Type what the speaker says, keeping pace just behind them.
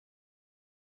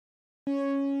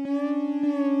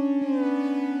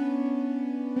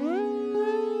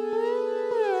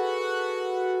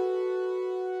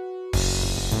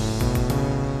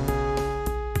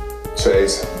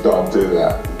Chase, don't do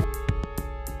that.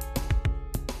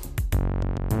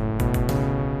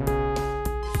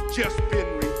 It's just been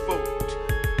revoked.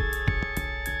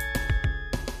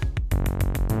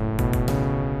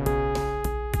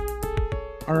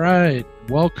 All right,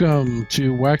 welcome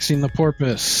to Waxing the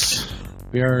Porpoise.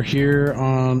 We are here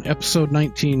on episode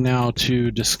 19 now to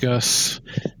discuss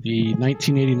the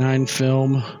 1989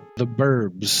 film The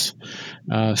Burbs,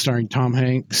 starring Tom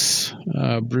Hanks,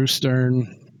 Bruce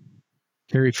Dern,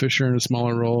 Carrie Fisher in a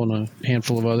smaller role, and a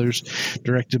handful of others.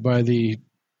 Directed by the,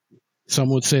 some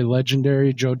would say,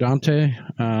 legendary Joe Dante.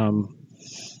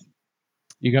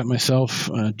 You got myself,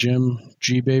 Jim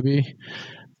G. Baby.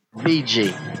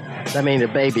 BG. That means a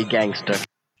baby gangster.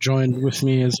 Joined with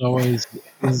me, as always,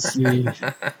 is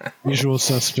the usual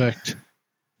suspect,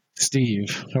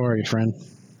 Steve. How are you, friend?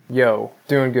 Yo,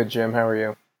 doing good, Jim. How are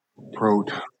you?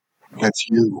 Prote, that's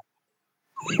you.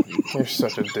 You're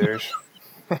such a douche.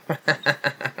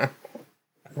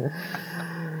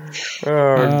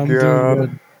 Oh,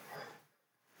 God.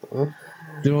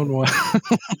 Doing well.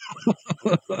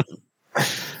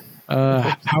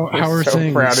 How are so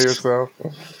things? Proud of yourself.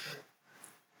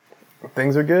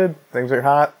 Things are good. Things are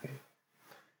hot.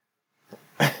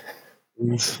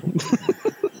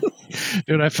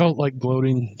 Dude, I felt like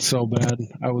bloating so bad.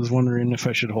 I was wondering if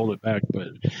I should hold it back, but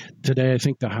today I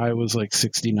think the high was like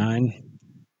 69.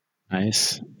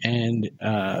 Nice. And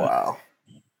Wow.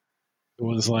 it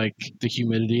was like the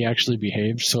humidity actually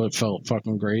behaved, so it felt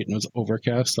fucking great, and it was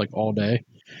overcast like all day.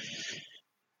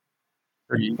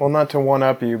 Well, not to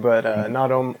one-up you, but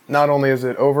not only is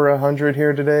it over 100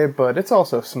 here today, but it's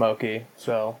also smoky,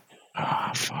 so...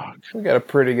 Ah, fuck. We got a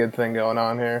pretty good thing going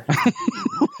on here.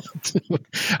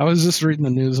 I was just reading the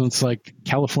news, and it's like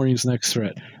California's next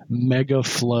threat: mega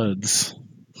floods.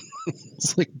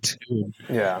 It's like, dude,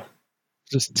 Yeah.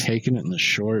 just taking it in the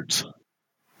shorts.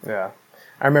 Yeah.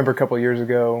 I remember a couple years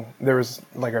ago, there was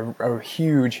like a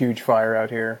huge fire out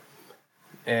here.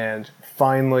 And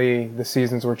finally, the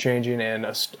seasons were changing and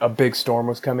a big storm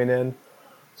was coming in.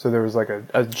 So there was like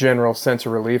a general sense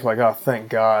of relief, like, oh, thank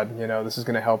God, this is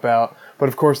going to help out. But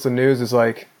of course, the news is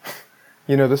like,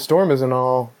 the storm isn't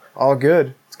all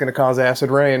good. It's going to cause acid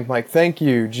rain. Like, thank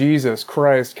you, Jesus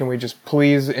Christ. Can we just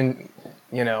please,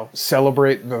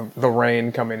 celebrate the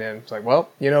rain coming in? It's like, well,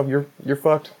 you're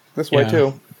fucked this way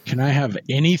too. Can I have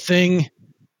anything?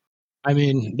 I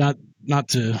mean, not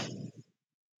to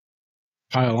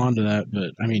pile onto that,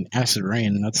 but I mean, acid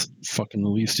rain, that's fucking the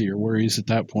least of your worries at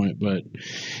that point. But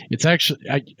it's actually,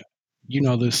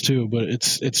 this too, but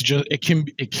it's just, it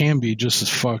can be just as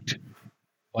fucked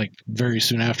like very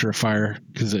soon after a fire,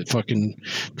 because it fucking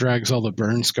drags all the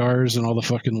burn scars and all the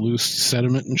fucking loose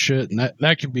sediment and shit, and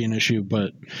that could be an issue.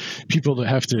 But people that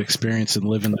have to experience and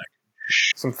live in that,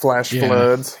 some flash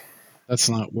floods, that's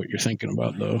not what you're thinking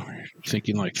about, though. You're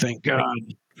thinking like, thank God.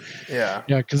 Yeah,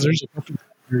 because there's a fucking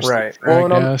right.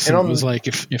 Well, and it was like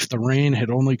if the rain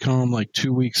had only come like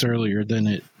 2 weeks earlier than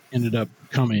it ended up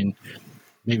coming,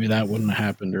 maybe that wouldn't have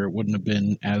happened, or it wouldn't have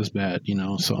been as bad,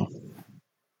 So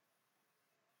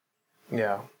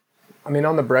yeah, I mean,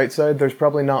 on the bright side, there's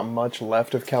probably not much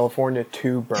left of California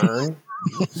to burn,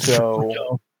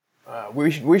 so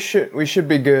we should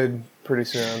be good pretty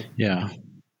soon. Yeah,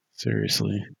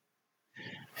 seriously.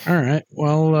 All right,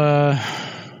 well,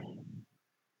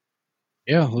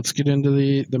 yeah, let's get into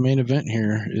the main event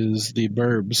here. Is the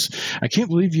Burbs. I can't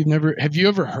believe have you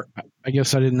ever heard, I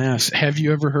guess I didn't ask, have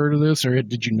you ever heard of this, or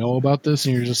did you know about this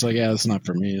and you're just like, yeah, it's not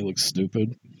for me, it looks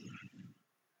stupid?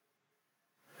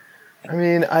 I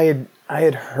mean, I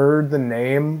had heard the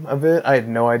name of it. I had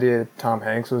no idea Tom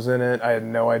Hanks was in it. I had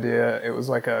no idea it was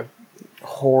like a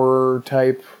horror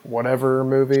type whatever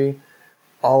movie.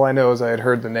 All I know is I had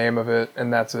heard the name of it,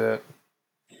 and that's it.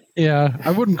 Yeah,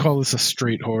 I wouldn't call this a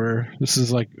straight horror. This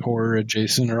is like horror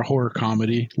adjacent, or a horror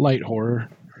comedy, light horror.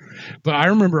 But I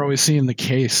remember always seeing the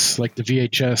case, like the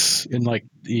VHS, in like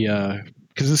the,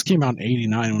 because this came out in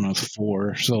 '89 when I was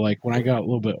 4. So like when I got a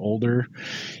little bit older,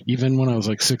 even when I was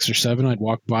like 6 or 7, I'd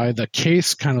walk by. The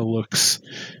case kind of looks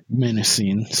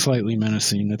menacing, slightly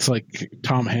menacing. It's like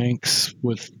Tom Hanks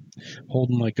with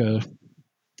holding like a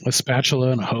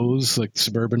spatula and a hose, like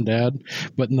Suburban Dad.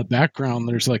 But in the background,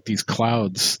 there's like these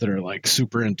clouds that are like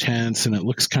super intense, and it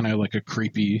looks kind of like a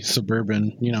creepy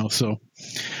Suburban, So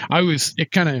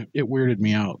it weirded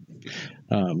me out.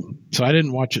 So I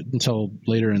didn't watch it until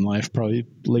later in life, probably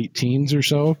late teens or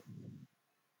so.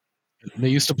 They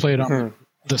used to play it on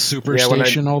the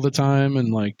Superstation all the time,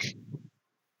 and like,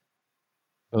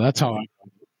 so that's how I.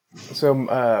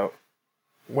 So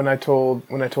when I told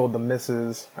the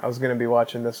missus I was going to be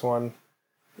watching this one,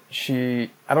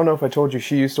 I don't know if I told you,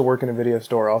 she used to work in a video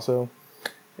store also.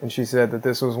 And she said that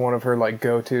this was one of her like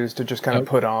go-tos to just kind of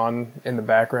put on in the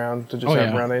background to just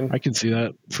have running. I can see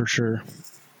that for sure.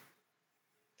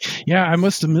 Yeah, I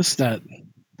must have missed that,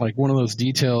 like one of those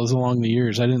details along the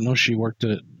years. I didn't know she worked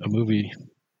at a movie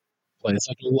place.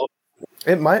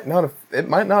 It might not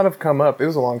have come up. It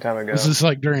was a long time ago. Was this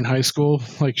like during high school?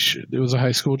 Like it was a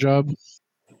high school job?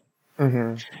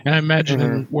 Mm-hmm. And I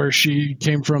imagine where she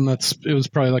came from, it was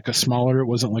probably like a smaller, it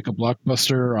wasn't like a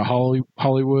Blockbuster or a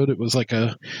Hollywood. It was like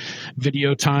a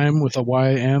Video Time with a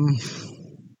YM.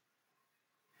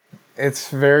 It's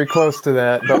very close to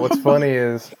that. But what's funny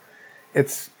is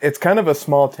it's kind of a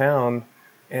small town,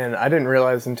 and I didn't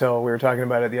realize until we were talking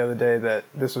about it the other day that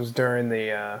this was during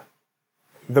the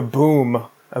boom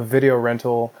of video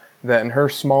rental, that in her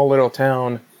small little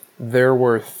town there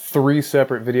were 3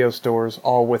 separate video stores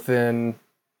all within,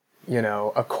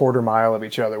 a quarter mile of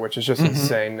each other, which is just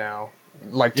insane now.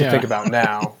 Like to think about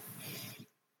now.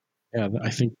 Yeah, I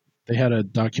think they had a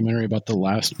documentary about the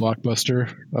last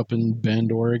Blockbuster up in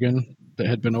Bend, Oregon, that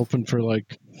had been open for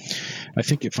like, I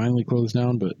think it finally closed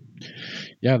down, but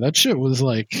yeah, that shit was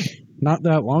like not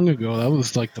that long ago. That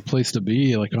was like the place to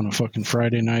be, like on a fucking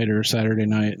Friday night or Saturday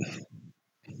night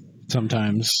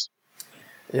sometimes.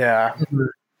 Yeah.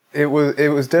 It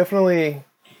was definitely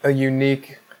a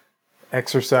unique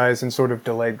exercise in sort of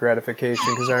delayed gratification,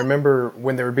 because I remember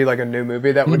when there would be like a new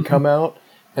movie that would come out,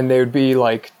 and they would be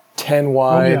like 10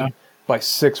 wide by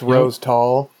 6 rows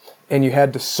tall, and you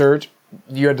had to search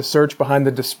behind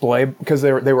the display, because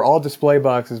they were all display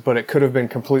boxes, but it could have been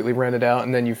completely rented out,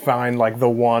 and then you find like the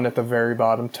one at the very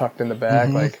bottom tucked in the back.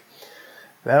 Like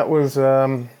that was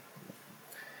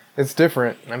it's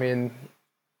different. I mean,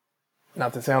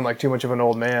 not to sound like too much of an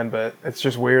old man, but it's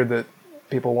just weird that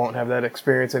people won't have that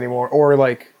experience anymore. Or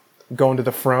like going to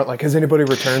the front, like, has anybody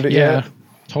returned it yet? Yeah,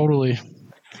 totally.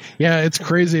 Yeah, it's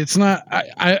crazy. It's not,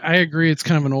 I agree, it's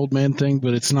kind of an old man thing,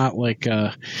 but it's not like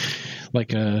a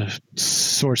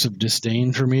source of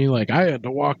disdain for me. Like, I had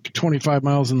to walk 25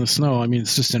 miles in the snow. I mean,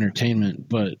 it's just entertainment,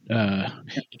 but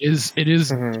it is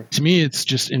to me, it's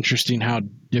just interesting how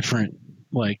different,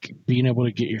 like, being able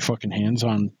to get your fucking hands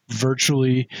on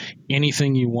virtually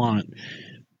anything you want.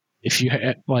 If you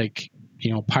like,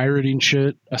 pirating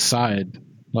shit aside,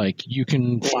 like, you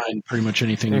can find pretty much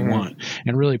anything you want.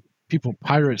 And really, people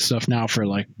pirate stuff now for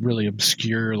like really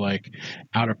obscure, like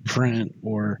out of print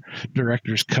or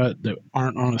director's cut that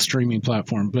aren't on a streaming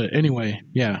platform. But anyway,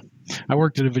 yeah, I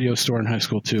worked at a video store in high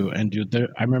school too, and dude,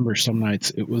 I remember some nights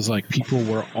it was like people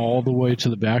were all the way to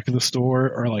the back of the store,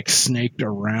 or like snaked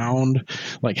around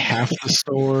like half the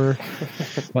store.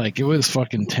 Like, it was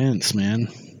fucking tense, man.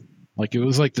 Like, it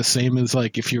was like the same as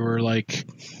like if you were like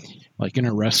in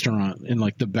a restaurant in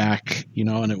like the back,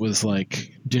 and it was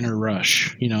like dinner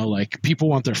rush, like people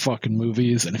want their fucking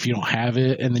movies, and if you don't have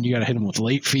it, and then you gotta hit them with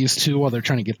late fees too while they're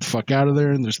trying to get the fuck out of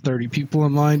there, and there's 30 people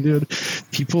in line, dude.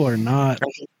 People are not.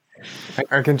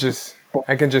 I can just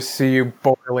see you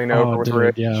boiling over with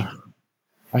rage. Yeah,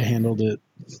 I handled it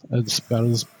about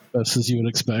as best as you would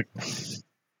expect.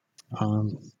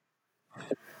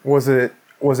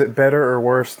 Was it better or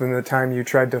worse than the time you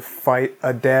tried to fight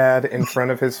a dad in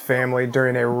front of his family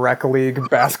during a rec league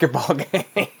basketball game?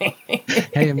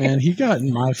 Hey, man, he got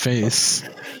in my face.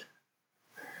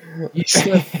 He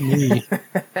stepped me.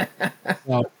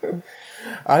 Well,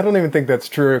 I don't even think that's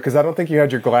true, because I don't think you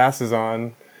had your glasses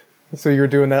on. So you were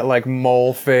doing that like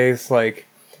mole face, like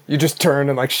you just turn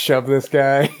and like shove this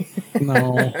guy.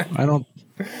 No, I don't.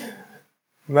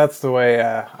 That's the way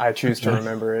I choose to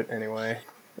remember it anyway.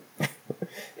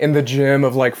 In the gym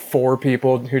of like 4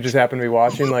 people who just happened to be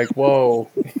watching, like, whoa.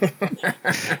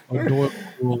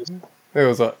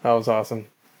 That was awesome.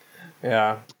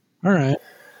 Yeah. All right.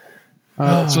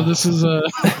 So this is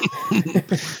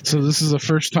a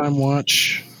first time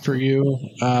watch for you,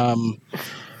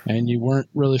 and you weren't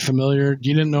really familiar.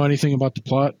 You didn't know anything about the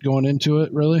plot going into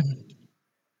it, really?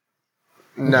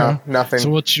 No, okay. Nothing. So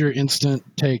what's your instant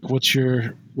take? What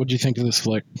do you think of this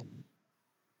flick?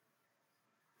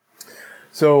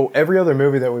 So every other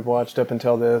movie that we've watched up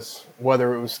until this,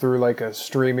 whether it was through like a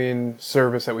streaming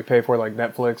service that we pay for like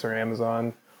Netflix or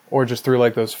Amazon, or just through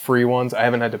like those free ones, I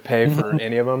haven't had to pay for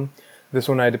any of them. This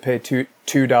one I had to pay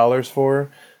 $2 for,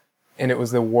 and it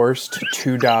was the worst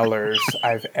 $2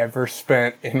 I've ever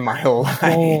spent in my life.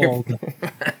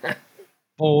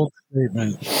 Bold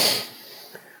statement.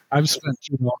 I've spent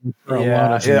 $2 for a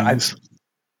lot of things.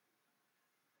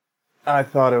 I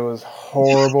thought it was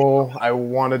horrible. I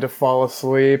wanted to fall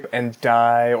asleep and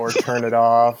die, or turn it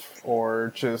off,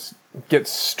 or just get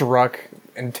struck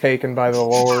and taken by the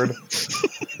Lord.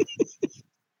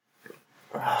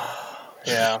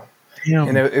 Yeah.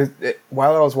 Damn. And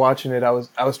while I was watching it, I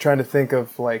was trying to think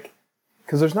of like,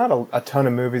 because there's not a ton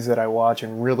of movies that I watch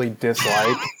and really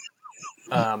dislike.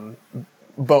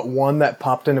 But one that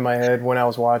popped into my head when I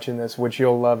was watching this, which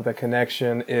you'll love the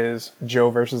connection, is Joe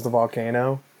versus the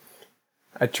Volcano.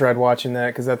 I tried watching that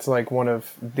because that's like one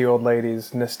of the old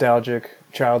lady's nostalgic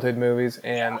childhood movies,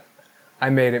 and I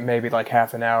made it maybe like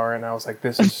half an hour, and I was like,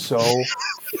 this is so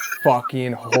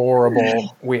fucking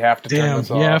horrible. We have to turn Damn.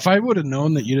 this off. Yeah, if I would have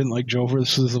known that you didn't like Joe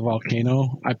versus the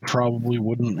Volcano, I probably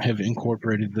wouldn't have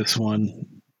incorporated this one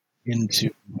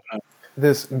into.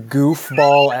 This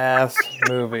goofball ass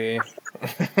movie.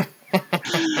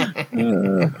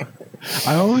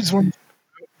 I always want.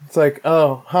 It's like,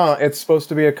 it's supposed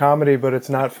to be a comedy, but it's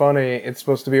not funny. It's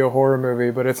supposed to be a horror movie,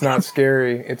 but it's not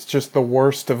scary. It's just the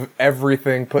worst of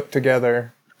everything put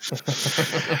together.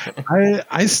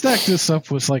 I stack this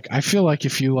up with like, I feel like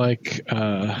if you like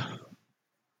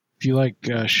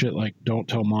shit like Don't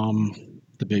Tell Mom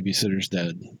the Babysitter's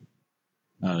Dead,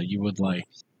 you would like.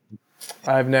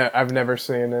 I've never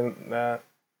seen that.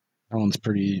 That one's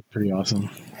pretty awesome.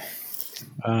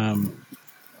 Yeah,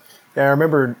 I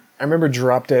remember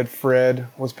Drop Dead Fred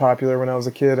was popular when I was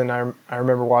a kid, and I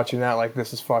remember watching that like,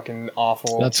 this is fucking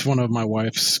awful. That's one of my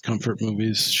wife's comfort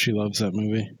movies. She loves that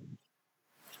movie.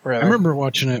 Really? I remember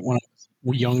watching it when I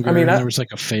was younger, I mean, and there was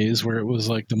like a phase where it was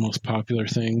like the most popular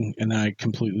thing, and then I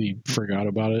completely forgot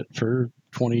about it for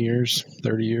 20 years,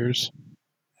 30 years.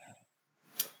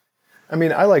 I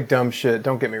mean, I like dumb shit,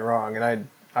 don't get me wrong, and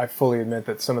I fully admit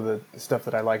that some of the stuff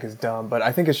that I like is dumb, but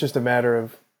I think it's just a matter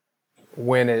of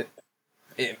when it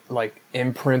like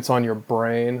imprints on your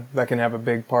brain. That can have a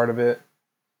big part of it,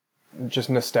 just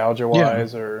nostalgia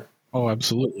wise, or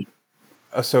absolutely,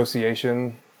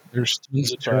 association. There's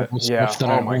tons of terrible stuff that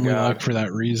I only like for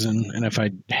that reason, and if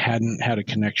I hadn't had a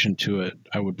connection to it,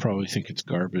 I would probably think it's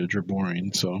garbage or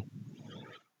boring. So,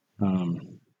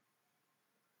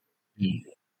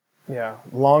 yeah,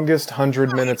 longest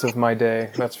 100 minutes of my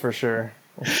day, that's for sure.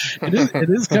 It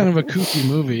is kind of a kooky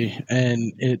movie,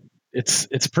 and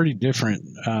it's pretty different,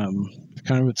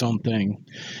 kind of its own thing,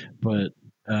 but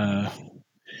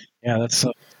that's.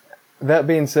 That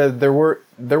being said, there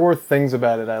were things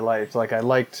about it I liked. Like, I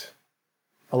liked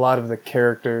a lot of the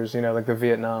characters, like the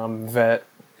Vietnam vet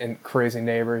and crazy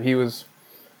neighbor. He was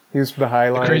the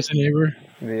highlight. The crazy neighbor.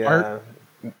 The Art.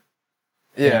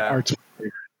 Yeah. Art's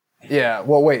yeah.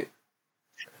 Well, wait.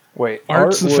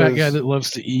 Art's the fat guy that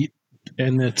loves to eat,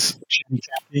 and that's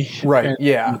right. And,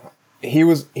 yeah, he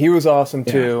was awesome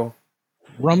too.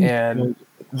 Rum and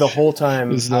the whole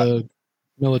time is the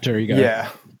military guy.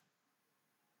 Yeah.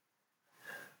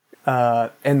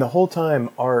 And the whole time,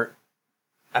 Art,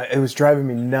 it was driving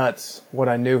me nuts what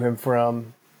I knew him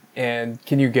from. And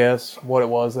can you guess what it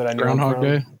was that I knew Groundhog him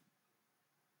from? Day?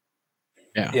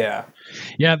 Yeah.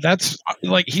 Yeah, that's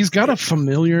like, he's got a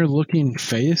familiar looking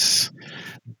face,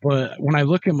 but when I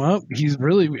look him up, he's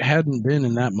really hadn't been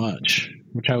in that much,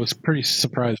 which I was pretty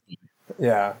surprised by.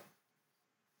 Yeah.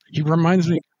 He reminds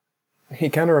me. He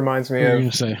kind of reminds me of. What were of. you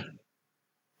going to say?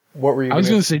 What were you I was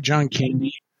going to say John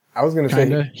Candy. I was going to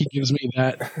say. He gives me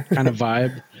that kind of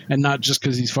vibe. And not just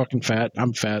because he's fucking fat.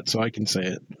 I'm fat, so I can say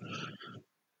it.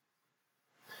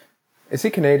 Is he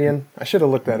Canadian? I should have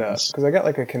looked that up because I got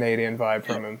like a Canadian vibe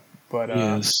from him. But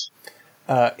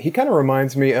he kind of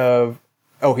reminds me of.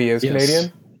 Oh, he is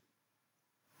Canadian?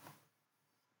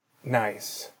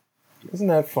 Nice. Isn't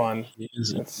that fun?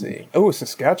 Let's see. Oh,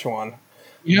 Saskatchewan.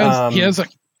 He has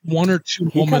like one or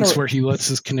two moments where he lets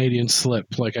his Canadian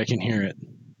slip. Like, I can hear it.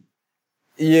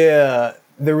 Yeah.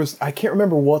 I can't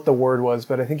remember what the word was,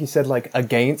 but I think he said like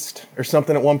against or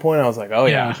something at one point. I was like, oh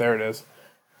yeah, there it is.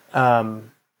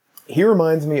 He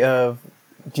reminds me of,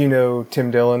 do you know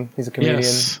Tim Dillon? He's a comedian.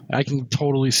 Yes, I can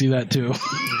totally see that too.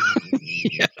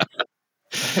 Yeah.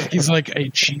 He's like a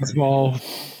cheeseball,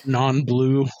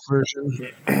 non-blue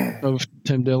version of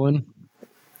Tim Dillon.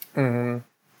 Mm-hmm.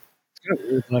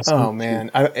 Oh man!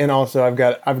 And also, I've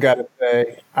got to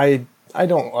say, I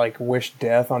don't like wish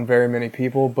death on very many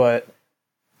people, but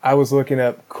I was looking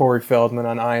up Corey Feldman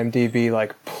on IMDb,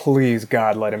 like, please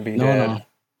God, let him be dead. No.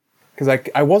 Because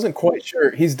I wasn't quite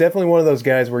sure. He's definitely one of those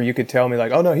guys where you could tell me,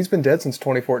 like, oh no, he's been dead since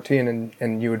 2014,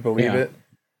 and you would believe it.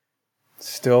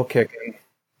 Still kicking.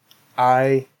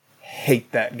 I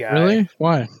hate that guy. Really?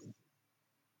 Why?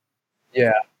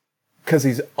 Yeah. Because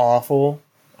he's awful.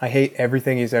 I hate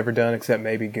everything he's ever done except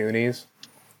maybe Goonies.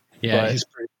 Yeah,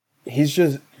 but he's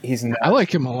nuts. I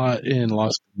like him a lot in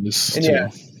Lost Boys too. Yeah.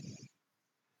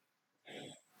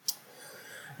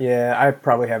 Yeah, I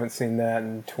probably haven't seen that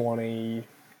in 20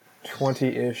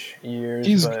 20-ish years,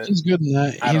 He's but good in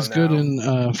that. I He's don't good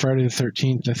know. in Friday the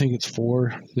 13th. I think it's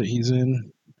 4 that he's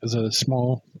in as a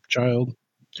small child.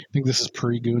 I think this is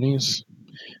pre-Goonies,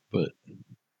 but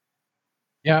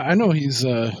yeah, I know he's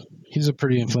a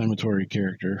pretty inflammatory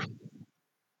character.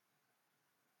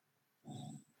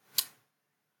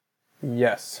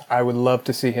 Yes, I would love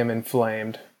to see him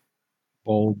inflamed.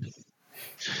 Bold.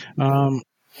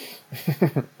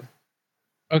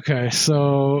 Okay,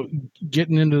 so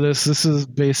getting into this is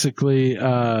basically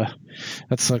that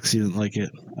sucks you didn't like it.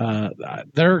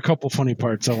 There are a couple funny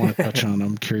parts I want to touch on.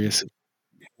 I'm curious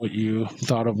what you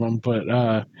thought of them,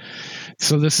 but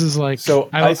so this is like So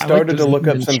I I like started the to look zoom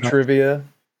up in some shot. trivia.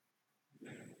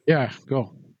 Yeah,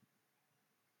 go.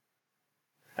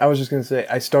 I was just going to say,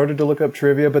 I started to look up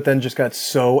trivia, but then just got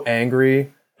so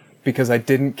angry because I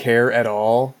didn't care at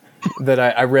all that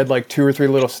I read like 2 or 3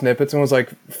 little snippets and was like,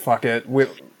 fuck it,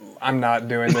 I'm not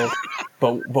doing this.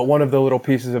 but one of the little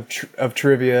pieces of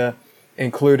trivia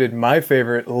included my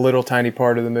favorite little tiny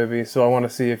part of the movie, so I want to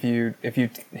see if you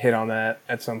hit on that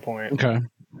at some point. Okay.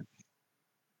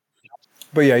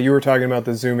 But yeah, you were talking about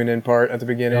the zooming in part at the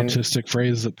The beginning. autistic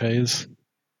phrase that pays.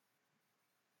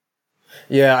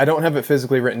 Yeah, I don't have it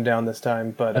physically written down this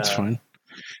time, but That's fine.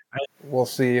 we'll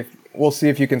see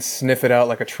if you can sniff it out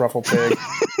like a truffle pig.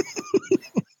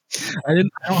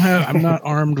 I'm not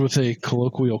armed with a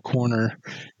colloquial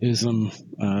cornerism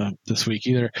this week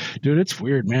either. Dude, it's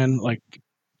weird, man. Like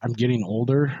I'm getting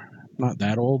older, not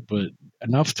that old, but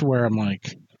enough to where I'm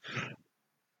like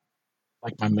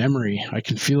my memory, I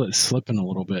can feel it slipping a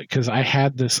little bit because I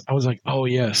was like, oh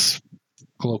yes,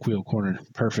 colloquial corner,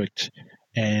 perfect.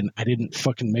 And I didn't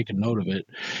fucking make a note of it.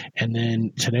 And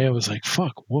then today I was like,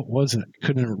 fuck, what was it?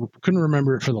 Couldn't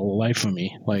remember it for the life of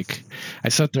me. Like I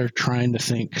sat there trying to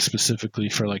think specifically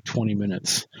for like 20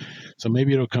 minutes. So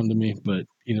maybe it'll come to me, but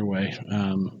either way.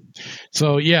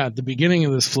 So yeah, the beginning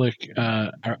of this flick,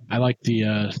 I like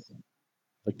the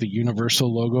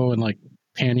Universal logo and like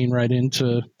panning right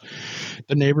into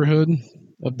the neighborhood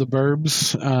of the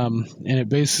Burbs.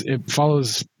 And it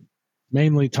follows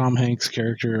mainly Tom Hanks'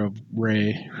 character of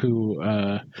Ray, who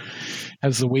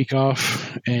has the week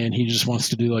off and he just wants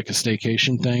to do like a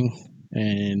staycation thing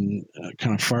and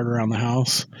kind of fart around the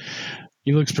house.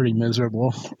 He looks pretty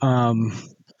miserable. And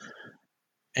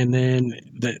then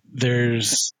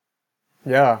there's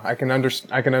Yeah, I can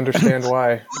understand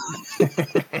why.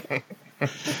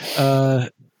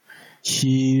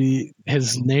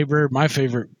 his neighbor. My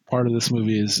favorite part of this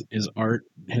movie is Art,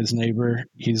 his neighbor.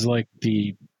 He's like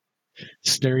the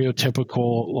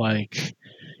stereotypical like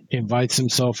invites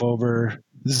himself over,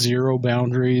 zero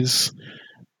boundaries,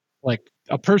 like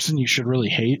a person you should really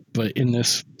hate, but in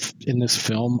this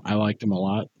film I liked him a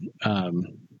lot.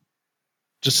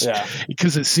 Just Yeah.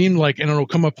 because it seemed like, and it'll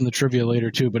come up in the trivia later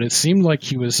too, but it seemed like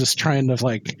he was just trying to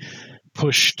like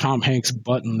push Tom Hanks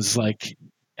buttons, like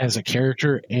as a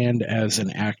character and as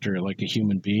an actor, like a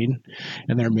human being.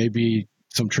 And there may be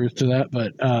some truth to that,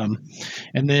 but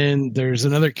and then there's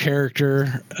another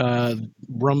character,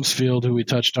 Rumsfeld, who we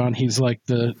touched on. He's like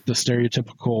the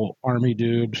stereotypical army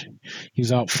dude.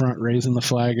 He's out front raising the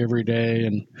flag every day,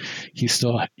 and his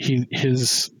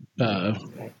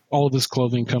all of his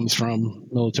clothing comes from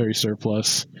military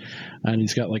surplus, and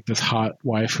he's got like this hot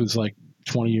wife who's like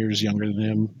 20 years younger than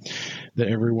him, that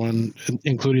everyone,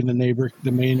 including the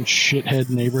main shithead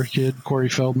neighbor kid, Corey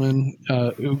Feldman,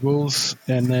 oogles.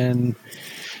 And then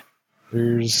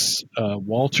there's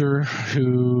Walter,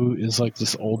 who is like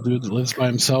this old dude that lives by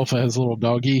himself, has a little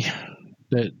doggy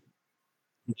that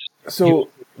So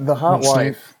the hot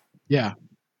wife, yeah.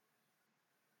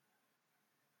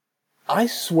 I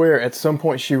swear at some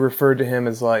point she referred to him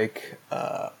as like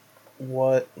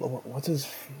what's his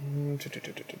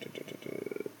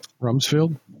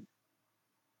Rumsfeld.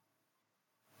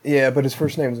 Yeah, but his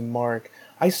first name is Mark.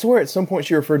 I swear at some point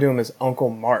she referred to him as Uncle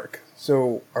Mark.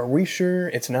 So are we sure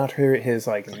it's not his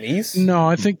like niece? No,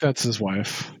 I think that's his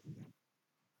wife.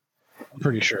 I'm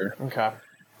pretty sure. Okay.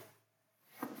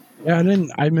 Yeah,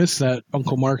 I missed that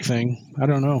Uncle Mark thing. I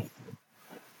don't know.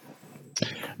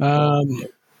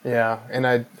 Yeah, and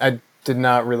I did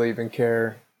not really even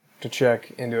care to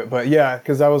check into it, but yeah,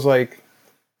 because I was like,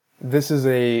 this is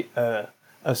a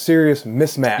serious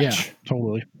mismatch. Yeah,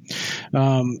 totally.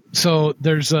 So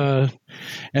there's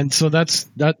and so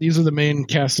these are the main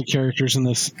cast of characters in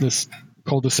this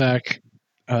cul-de-sac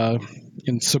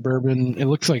in suburban. It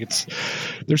looks like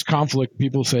there's conflict.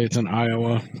 People say it's in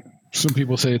Iowa. Some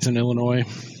people say it's in Illinois.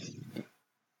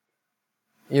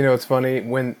 You know, it's funny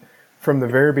when from the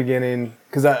very beginning,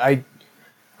 because I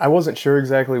wasn't sure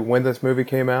exactly when this movie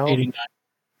came out. 89.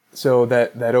 So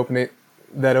that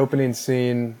opening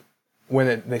scene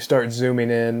when they start zooming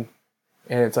in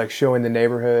and it's like showing the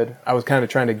neighborhood, I was kind of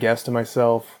trying to guess to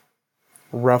myself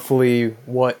roughly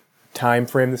what time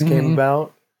frame this came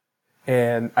about.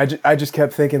 And I just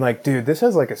kept thinking, like, dude, this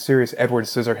has like a serious Edward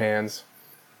Scissorhands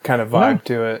kind of vibe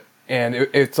to it. And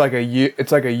it's like a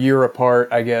year apart,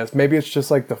 I guess. Maybe it's just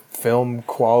like the film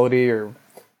quality, or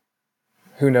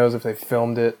who knows if they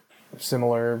filmed it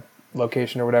similar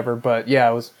location or whatever. But yeah,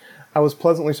 I was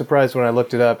pleasantly surprised when I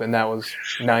looked it up, and that was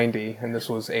 90, and this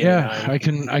was 89. Yeah,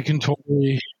 I can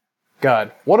totally.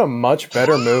 God, what a much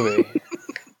better movie.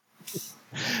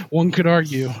 One could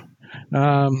argue.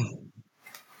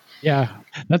 Yeah,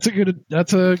 that's a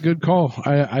good call.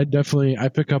 I definitely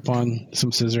pick up on some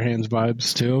Scissorhands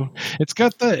vibes too. It's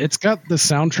got the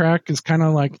soundtrack is kind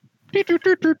of like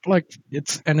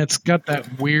it's got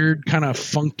that weird kind of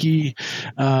funky,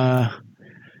 not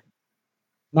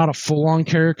a full on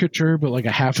caricature, but like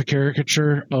a half a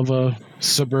caricature of a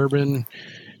suburban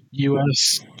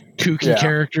U.S. kooky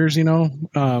characters. You know,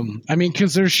 I mean,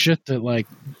 because there's shit that like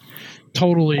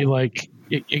totally like.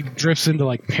 It drifts into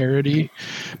like parody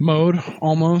mode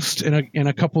almost in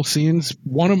a couple scenes.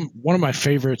 One of my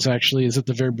favorites actually is at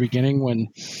the very beginning when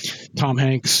Tom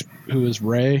Hanks, who is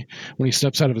Ray, when he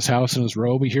steps out of his house in his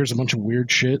robe, he hears a bunch of weird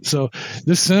shit. So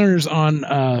this centers on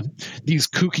these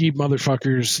kooky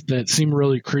motherfuckers that seem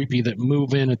really creepy that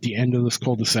move in at the end of this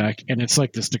cul-de-sac, and it's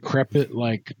like this decrepit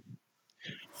like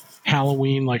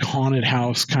Halloween like haunted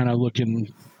house kind of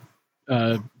looking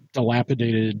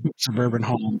dilapidated suburban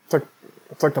home.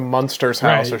 It's like the Munsters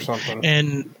house or something.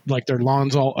 And like their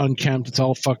lawn's all unkempt, it's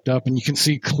all fucked up, and you can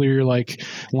see clear like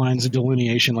lines of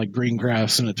delineation like green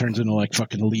grass, and it turns into like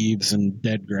fucking leaves and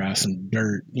dead grass and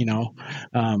dirt, you know.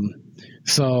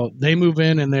 So they move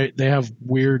in and they have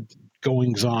weird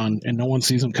goings on, and no one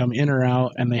sees them come in or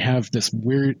out, and they have this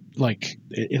weird like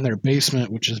in their basement,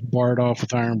 which is barred off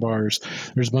with iron bars,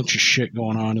 there's a bunch of shit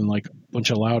going on and like a bunch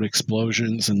of loud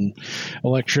explosions and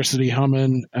electricity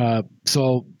humming.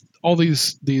 So all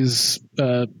these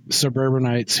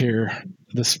suburbanites here,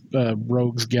 this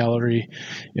rogues gallery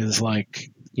is like,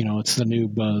 you know, it's the new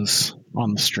buzz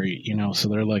on the street, you know, so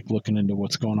they're like looking into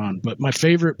what's going on. But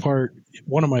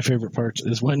one of my favorite parts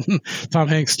is when Tom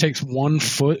Hanks takes 1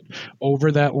 foot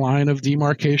over that line of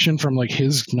demarcation from like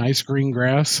his nice green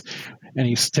grass, and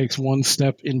he takes 1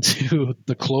 step into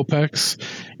the Clopex,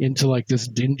 into like this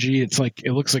dingy, it's like,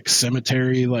 it looks like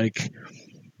cemetery, like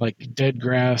dead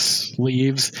grass,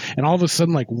 leaves, and all of a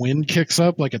sudden like wind kicks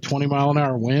up, like a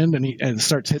 20-mile-an-hour wind, and it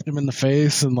starts hitting him in the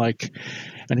face, and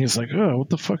he's like, oh, what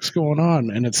the fuck's going on?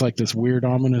 And it's like this weird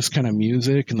ominous kind of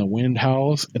music, and the wind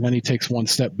howls, and then he takes 1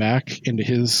 step back into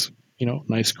his, you know,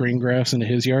 nice green grass into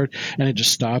his yard, and it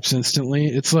just stops instantly.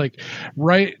 It's like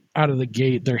right out of the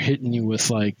gate they're hitting you with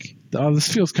like, oh,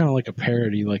 this feels kind of like a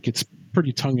parody, like it's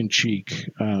pretty tongue-in-cheek.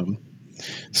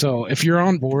 So if you're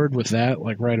on board with that,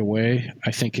 like right away,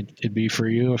 I think it'd be for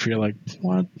you. If you're like,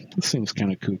 what? This seems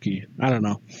kind of kooky. I don't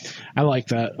know. I like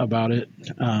that about it.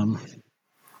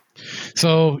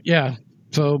 So yeah,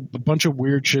 so a bunch of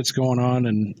weird shit's going on,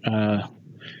 and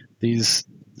these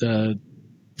 3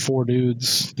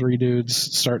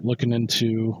 dudes start looking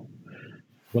into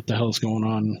what the hell's going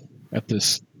on at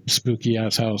this spooky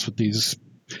ass house with these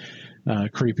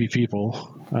creepy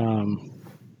people.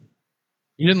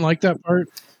 You didn't like that part?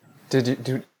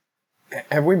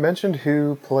 Have we mentioned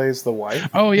who plays the wife?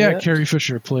 Oh yeah, yet? Carrie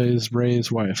Fisher plays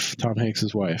Ray's wife, Tom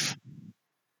Hanks' wife.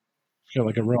 She's got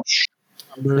like a real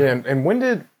number. Yeah, and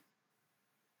when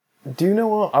do you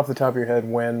know off the top of your head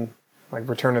when like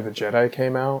Return of the Jedi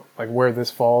came out? Like where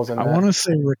this falls in I want to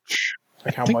say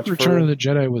I think Return of the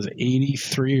Jedi was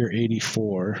 83 or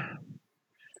 84.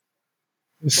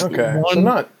 Okay, so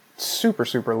not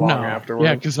super long afterwards.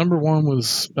 Yeah, because number 1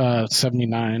 was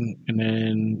 79, and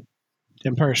then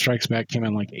Empire Strikes Back came out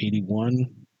in like 81,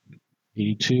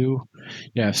 82.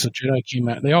 Yeah, so Jedi came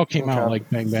out. They all came out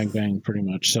like bang, bang, bang, pretty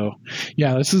much. So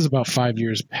yeah, this is about 5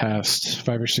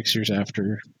 or 6 years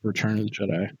after Return of the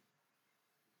Jedi.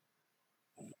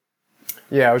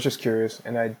 Yeah, I was just curious,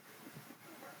 and I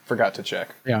forgot to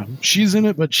check. Yeah, she's in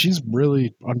it, but she's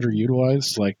really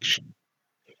underutilized. Like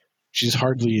she's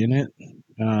hardly in it.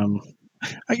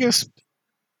 I guess.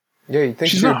 Yeah, you think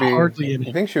she's not hardly in it.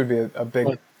 You think she would be a big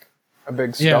star?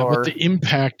 Yeah, but the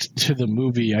impact to the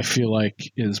movie, I feel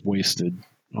like, is wasted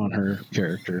on her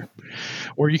character.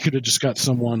 Or you could have just got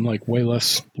someone like way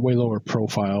lower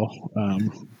profile,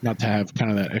 not to have kind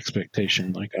of that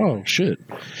expectation, like, oh shit.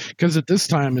 Because at this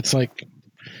time, it's like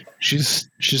she's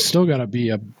still got to be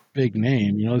a big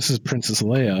name. You know, this is Princess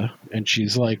Leia, and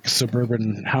she's like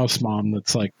suburban house mom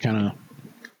that's like kind of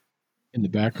in the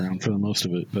background for the most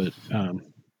of it. But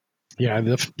Yeah, I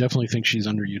definitely think she's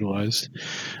underutilized.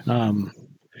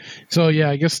 So yeah,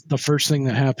 I guess the first thing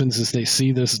that happens is they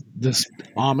see this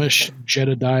Amish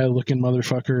Jedediah looking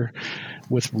motherfucker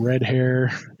with red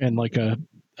hair and like a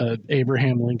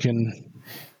Abraham Lincoln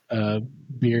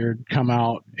beard come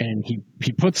out, and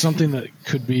he puts something that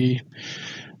could be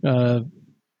uh,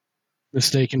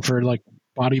 mistaken for like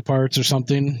body parts or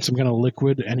something, some kind of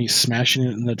liquid, and he's smashing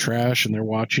it in the trash, and they're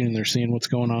watching and they're seeing what's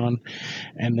going on,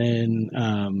 and then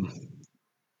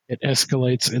it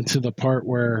escalates into the part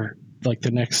where like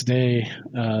the next day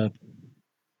uh,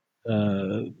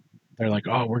 they're like,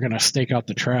 oh, we're gonna stake out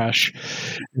the trash,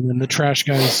 and then the trash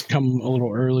guys come a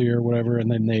little earlier or whatever,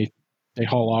 and then they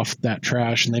haul off that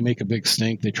trash and they make a big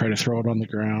stink. They try to throw it on the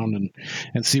ground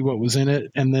and see what was in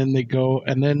it, and then they go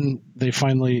and then they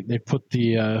finally they put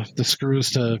the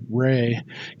screws to Ray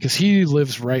because he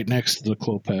lives right next to the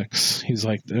Klopex. He's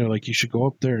like, they're like, you should go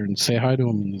up there and say hi to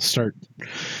him and start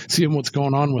seeing what's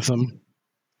going on with him.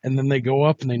 And then they go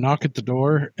up and they knock at the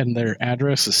door, and their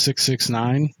address is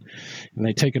 669. And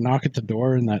they take a knock at the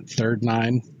door, and that third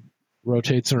 9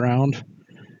 rotates around,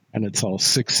 and it's all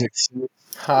 666.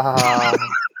 Ha ha.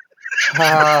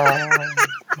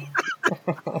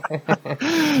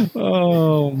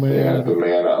 Oh They man, have to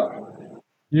man up.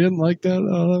 you didn't like that?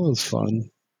 Oh, that was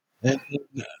fun. And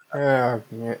Yeah.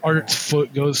 Art's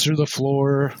foot goes through the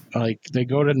floor. Like they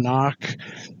go to knock,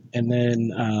 and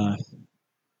then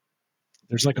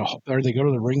there's like or they go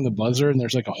to ring the buzzer, and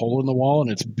there's like a hole in the wall,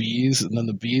 and it's bees, and then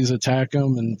the bees attack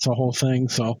them, and it's a whole thing.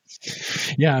 So,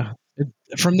 yeah,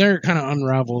 from there it kind of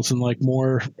unravels, and like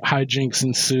more hijinks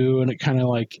ensue, and it kind of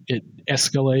like it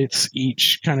escalates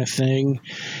each kind of thing,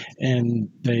 and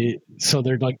they're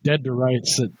like dead to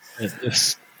rights that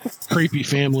this creepy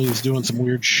family is doing some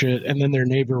weird shit, and then their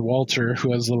neighbor Walter,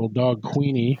 who has a little dog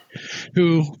Queenie,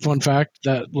 who, fun fact,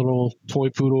 that little toy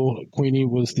poodle Queenie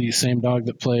was the same dog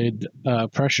that played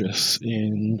Precious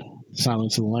in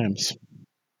Silence of the Lambs.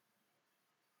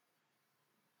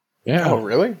 Yeah. Oh,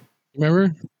 really?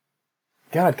 Remember?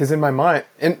 God, because in my mind,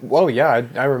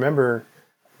 I remember.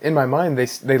 In my mind,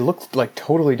 they looked like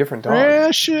totally different dogs.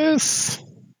 Precious.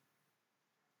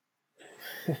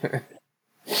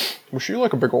 Was she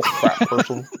like a big old fat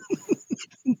person?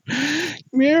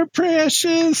 Come here,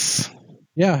 Precious.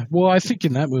 Yeah, well, I think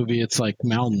in that movie it's like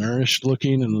malnourished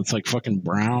looking, and it's like fucking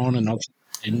brown and all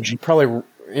dingy. Probably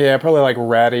like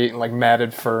ratty and like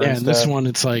matted fur. Yeah, and and this stuff. one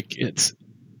it's like it's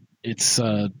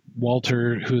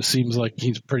Walter, who seems like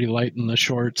he's pretty light in the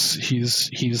shorts.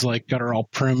 He's like got her all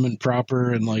prim and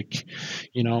proper and like,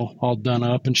 all done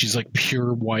up, and she's like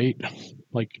pure white,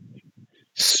 like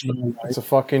snow white. It's a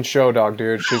fucking show dog,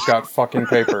 dude. She's got fucking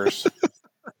papers.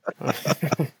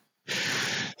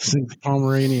 Thing's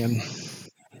Pomeranian.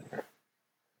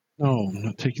 No, I'm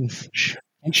not taking.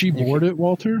 Can't she board it,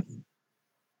 Walter?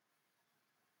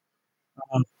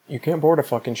 You can't board a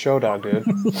fucking show dog, dude.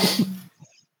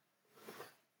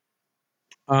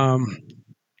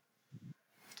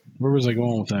 Where was I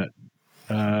going with that?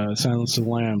 Silence of the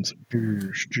Lambs.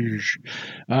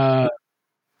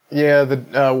 Yeah,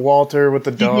 the Walter with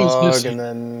the goes dog, missing. and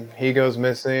then he goes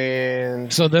missing.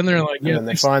 So then they're like, And then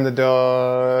they find the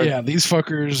dog. Yeah, these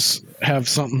fuckers have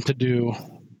something to do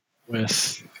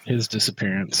with his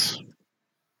disappearance.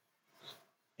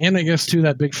 And I guess too,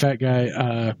 that big fat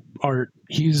guy, Art,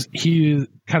 he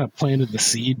kind of planted the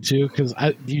seed too. Because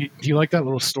do you like that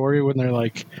little story when they're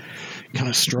like kind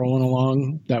of strolling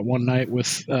along that one night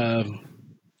with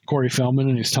Corey Feldman,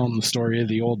 and he's telling the story of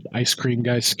the old ice cream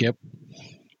guy Skip,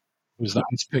 who's the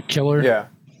ice pick killer. Yeah.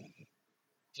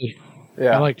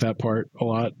 I like that part a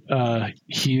lot.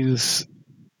 He's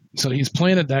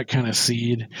planted that kind of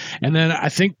seed, and then I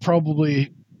think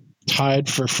probably tied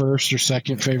for first or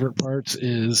second favorite parts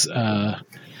is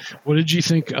what did you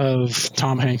think of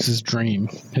Tom Hanks's dream,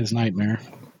 his nightmare?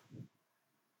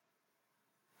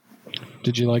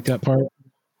 Did you like that part?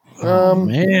 Oh,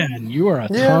 man, you are a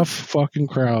tough fucking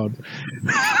crowd.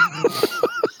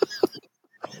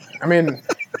 I mean,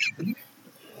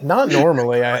 not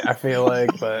normally, I feel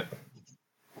like, but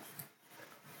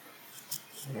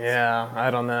yeah,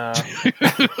 I don't know.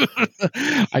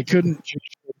 I couldn't.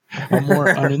 I'm more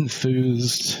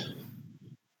unenthused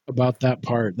about that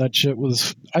part. That shit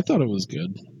was. I thought it was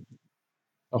good.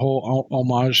 The whole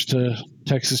homage to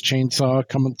Texas Chainsaw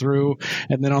coming through,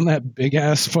 and then on that big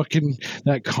ass fucking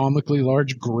that comically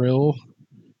large grill,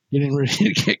 getting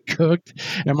ready to get cooked.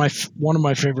 And one of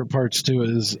my favorite parts too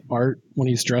is Art when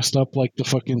he's dressed up like the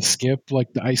fucking Skip,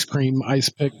 like the ice cream ice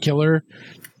pick killer.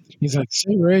 He's like,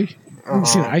 "Say Ray, you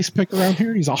seen an ice pick around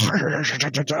here?" He's all,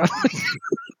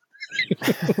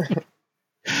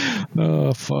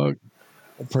 "Oh fuck."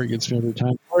 part gets me every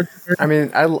time. I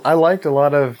mean, I liked a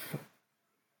lot of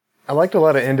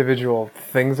individual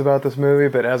things about this movie,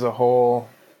 but as a whole,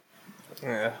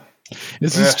 yeah.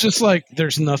 Is this just like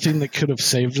there's nothing that could have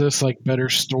saved this, like better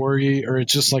story, or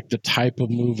it's just like the type of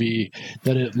movie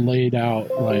that it laid out?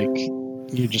 Like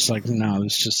you're just like, no,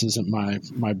 this just isn't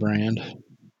my brand.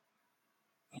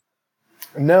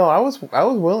 No, I was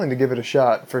willing to give it a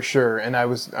shot for sure, and I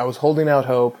was holding out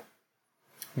hope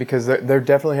because there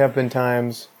definitely have been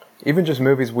times, even just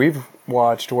movies we've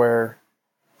watched, where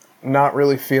not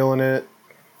really feeling it,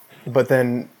 but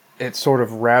then it sort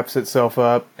of wraps itself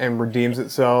up and redeems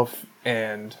itself,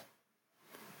 and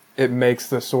it makes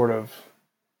the sort of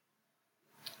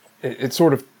it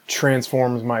sort of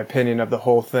transforms my opinion of the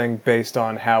whole thing based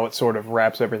on how it sort of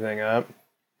wraps everything up.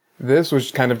 This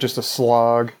was kind of just a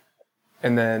slog,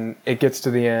 and then it gets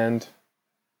to the end,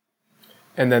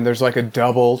 and then there's like a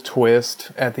double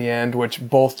twist at the end, which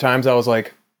both times I was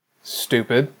like,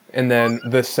 stupid. And then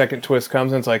the second twist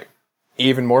comes and it's like,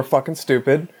 even more fucking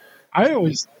stupid. I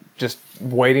always just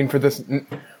waiting for this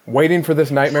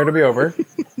nightmare to be over.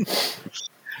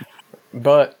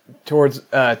 But towards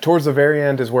the very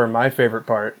end is where my favorite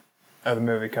part of the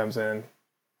movie comes in,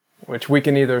 which we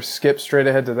can either skip straight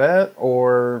ahead to that,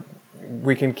 or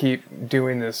we can keep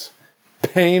doing this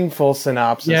painful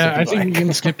synopsis. Yeah, I think we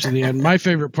can skip to the end. My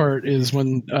favorite part is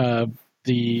when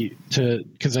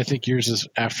because I think yours is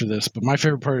after this, but my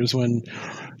favorite part is when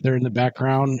they're in the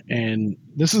background, and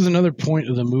this is another point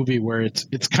of the movie where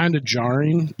it's kind of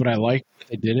jarring, but I like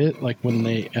they did it. Like when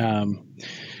they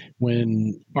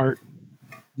when Art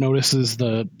notices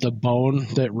the bone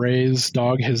that Ray's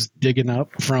dog has digging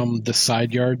up from the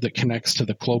side yard that connects to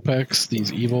the Klopex,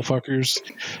 these evil fuckers'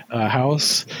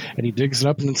 house, and he digs it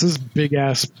up, and it's this big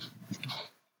ass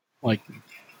like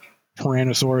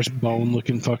Tyrannosaurus bone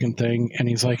looking fucking thing, and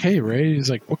he's like, "Hey Ray," he's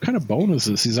like, "What kind of bone is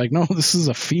this?" He's like, "No, this is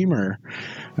a femur."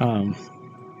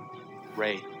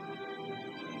 Ray,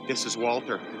 this is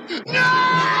Walter.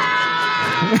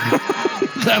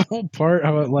 That whole part,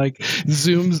 how it like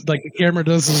zooms, like the camera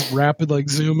does this rapid like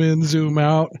zoom in, zoom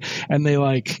out, and they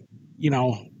like,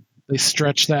 they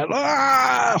stretch that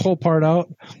whole part out.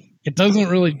 It doesn't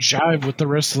really jive with the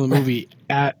rest of the movie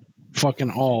at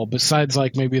fucking all, besides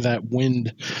like maybe that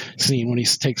wind scene when he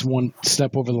takes one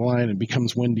step over the line and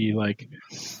becomes windy, like.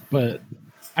 But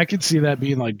I could see that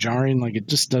being like jarring, like it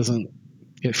just doesn't,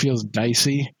 it feels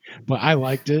dicey, but I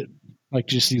liked it, like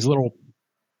just these little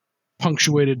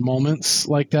punctuated moments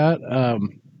like that.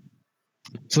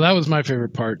 So that was my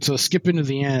favorite part. So skipping to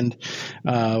the end,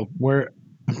 where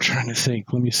I'm trying to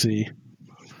think, let me see.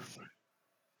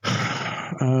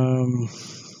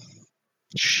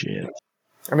 Shit.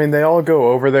 I mean, they all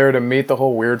go over there to meet the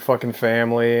whole weird fucking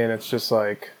family, and it's just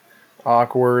like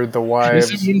awkward. The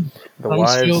wives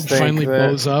Rumsfeld think finally that,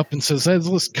 blows up and says, "Hey,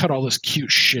 let's cut all this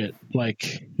cute shit."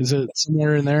 Like, is it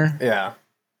somewhere in there? Yeah.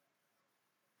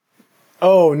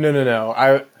 Oh,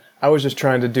 no. I was just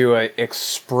trying to do a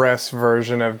express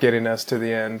version of getting us to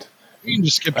the end. You can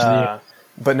just skip to the end.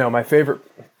 But no, my favorite.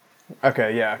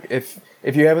 Okay, yeah. If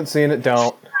you haven't seen it,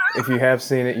 don't. If you have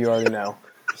seen it, you already know.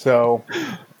 So,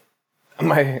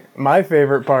 my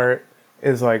favorite part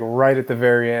is like right at the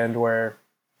very end or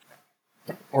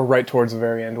right towards the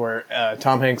very end, where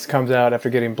Tom Hanks comes out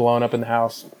after getting blown up in the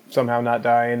house, somehow not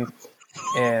dying,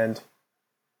 and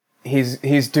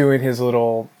he's doing his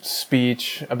little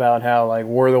speech about how like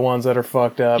we're the ones that are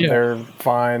fucked up, they're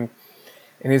fine,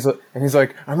 and he's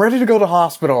like, I'm ready to go to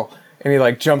hospital, and he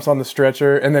like jumps on the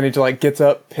stretcher, and then he like gets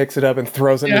up, picks it up, and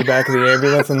throws it in the back of the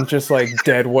ambulance, and just like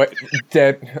dead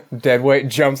weight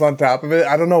jumps on top of it.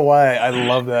 I don't know why I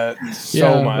love that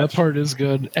so much. That part is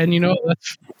good, and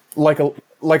that's like a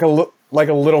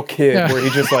little kid where he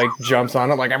just like jumps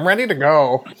on it, like I'm ready to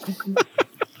go.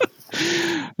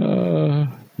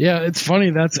 Yeah, it's funny.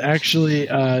 That's actually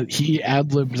he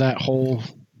ad-libbed that whole.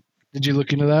 Did you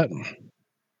look into that?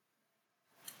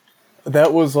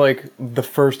 That was like the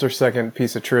first or second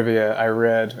piece of trivia I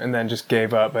read, and then just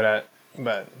gave up.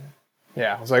 But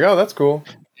yeah, I was like, oh, that's cool.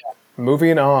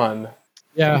 Moving on.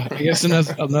 Yeah, I guess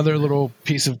another little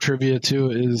piece of trivia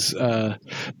too is I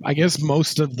guess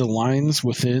most of the lines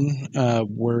within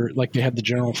were like they had the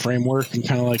general framework and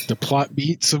kind of like the plot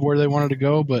beats of where they wanted to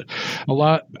go, but a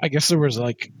lot, I guess there was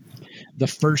like the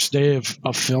first day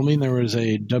of filming, there was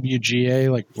a WGA,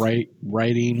 like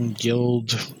Writing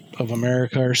Guild of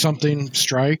America or something,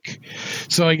 strike.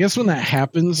 So I guess when that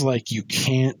happens, like you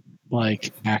can't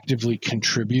like actively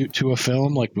contribute to a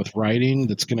film like with writing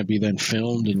that's going to be then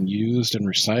filmed and used and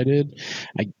recited,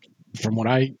 from what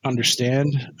I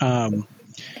understand.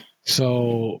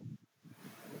 So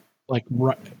like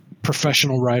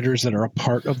professional writers that are a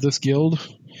part of this guild.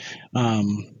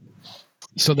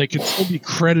 So they could still be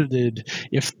credited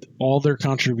if all their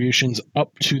contributions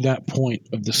up to that point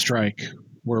of the strike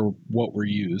were what were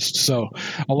used. So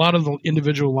a lot of the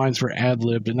individual lines were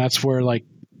ad-libbed, and that's where like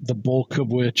the bulk of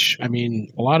which, I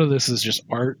mean, a lot of this is just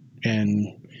Art and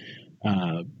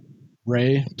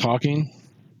Ray talking.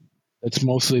 It's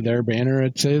mostly their banner,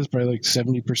 I'd say. It's probably like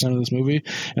 70% of this movie,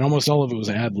 and almost all of it was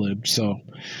ad-libbed. So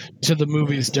to the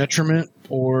movie's detriment,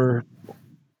 or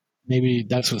maybe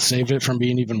that's what saved it from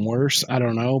being even worse. I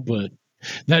don't know, but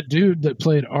that dude that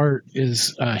played Art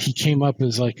is he came up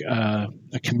as like a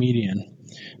comedian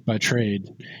by trade,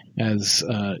 as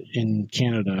in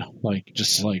Canada, like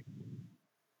just like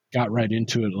got right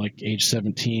into it like age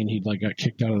 17. He like got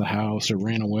kicked out of the house or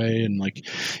ran away, and like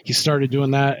he started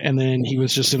doing that, and then he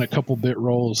was just in a couple bit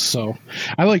roles. So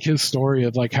I like his story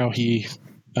of like how he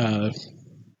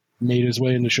made his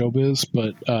way into showbiz,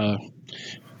 but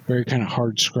very kind of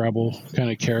hard scrabble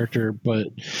kind of character. But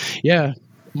yeah,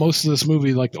 most of this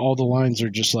movie, like all the lines are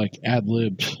just like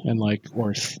ad-libbed and like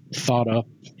or thought up,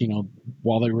 you know,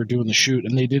 while they were doing the shoot,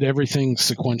 and they did everything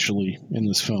sequentially in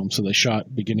this film. So they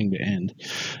shot beginning to end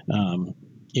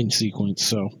in sequence.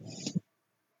 So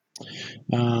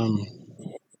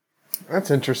That's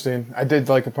interesting. I did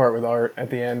like the part with Art at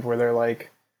the end where they're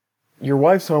like, your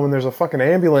wife's home and there's a fucking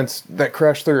ambulance that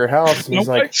crashed through your house. And he's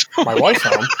like, my wife's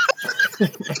home.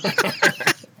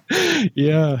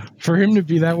 Yeah, for him to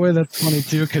be that way, that's funny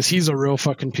too, because he's a real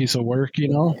fucking piece of work, you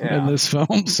know, in this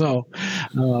film. So,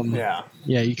 yeah,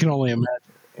 you can only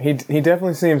imagine. He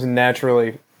definitely seems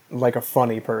naturally like a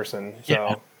funny person.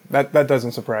 So that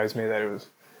doesn't surprise me that it was.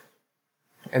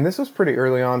 And this was pretty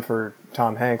early on for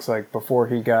Tom Hanks, like before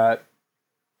he got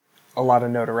a lot of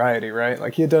notoriety, right?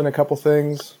 Like he had done a couple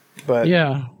things, but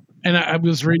yeah. And I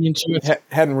was reading too.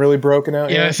 Hadn't really broken out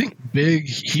yet. Yeah, I think Big,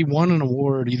 he won an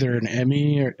award, either an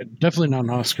Emmy or definitely not an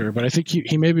Oscar, but I think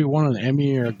he maybe won an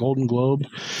Emmy or a Golden Globe,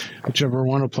 whichever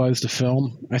one applies to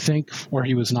film, I think, or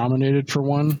he was nominated for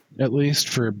one, at least,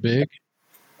 for Big.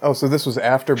 Oh, so this was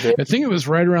after Big? I think it was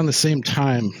right around the same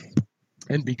time.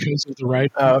 And because of the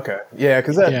right, oh, okay, yeah,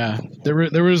 because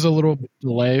there was a little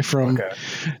delay from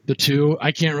the two.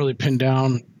 I can't really pin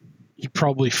down. He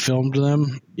probably filmed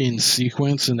them in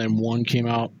sequence, and then one came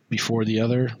out before the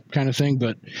other, kind of thing.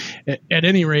 But at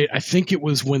any rate, I think it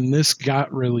was when this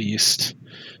got released,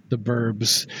 The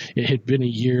Burbs. It had been a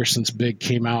year since Big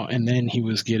came out, and then he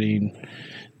was getting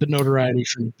the notoriety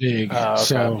from Big.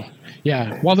 So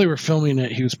yeah, while they were filming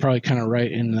it, he was probably kind of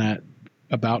right in that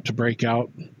about to break out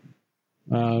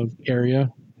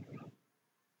area.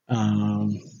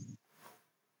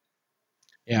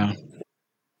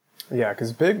 Yeah,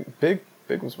 because Big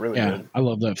was really good. I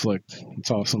love that flick. It's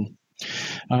awesome.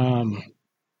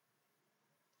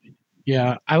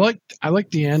 Yeah, I like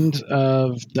the end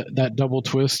of that double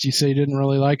twist you say you didn't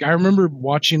really like. I remember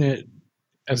watching it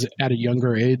at a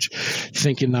younger age,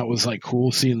 thinking that was like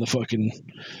cool, seeing the fucking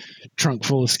trunk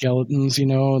full of skeletons, you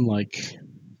know, and like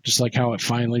just like how it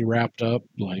finally wrapped up,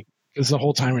 like. Because the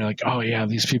whole time you're like, oh yeah,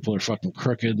 these people are fucking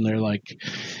crooked, and they're like,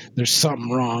 there's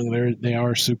something wrong. They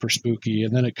are super spooky,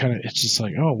 and then it's just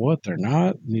like, oh, what? They're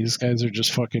not. These guys are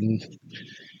just fucking,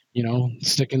 you know,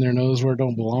 sticking their nose where it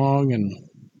don't belong, and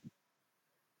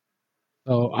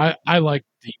so I like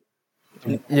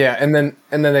the. Yeah, and then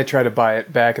they try to buy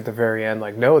it back at the very end,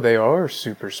 like, no, they are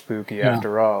super spooky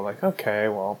after all. Like, okay,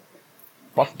 well,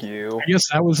 fuck you. I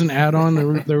guess that was an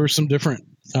add-on. There were some different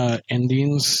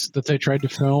endings that they tried to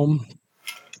film.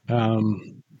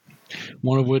 One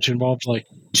of which involved like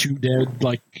two dead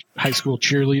like high school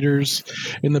cheerleaders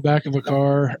in the back of a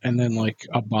car, and then like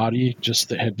a body just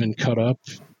that had been cut up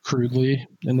crudely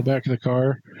in the back of the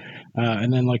car,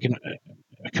 and then like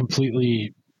a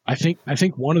completely. I think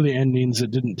one of the endings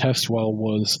that didn't test well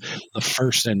was the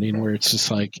first ending, where it's just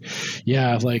like,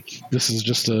 yeah, like this is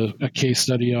just a case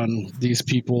study on these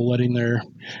people letting their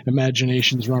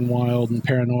imaginations run wild and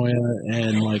paranoia,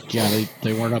 and like, yeah,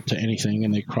 they weren't up to anything,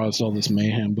 and they caused all this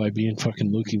mayhem by being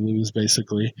fucking looky-loos,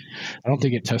 basically. I don't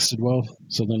think it tested well,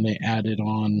 so then they added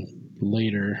on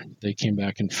later. They came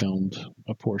back and filmed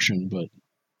a portion, but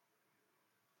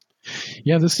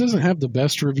yeah, this doesn't have the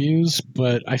best reviews,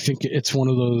 but I think it's one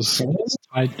of those.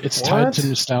 It's tied to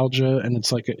nostalgia, and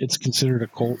it's considered a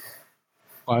cult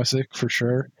classic for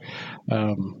sure.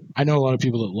 I know a lot of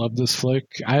people that love this flick.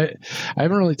 I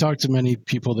haven't really talked to many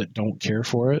people that don't care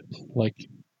for it, like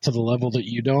to the level that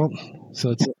you don't. So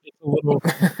it's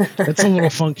a little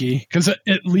funky, because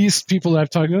at least people that I've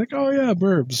talked to are like, oh yeah,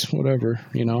 Burbs, whatever,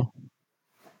 you know.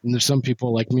 And there's some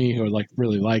people like me who are like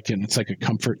really like it, and it's like a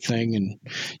comfort thing, and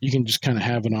you can just kind of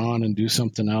have it on and do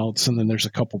something else. And then there's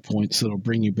a couple points that'll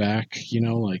bring you back,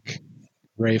 like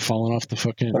Ray falling off the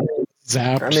fucking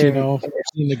zaps, I mean,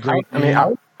 seeing the I, great. I mean,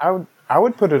 I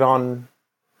would put it on.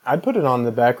 I'd put it on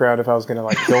the background if I was going to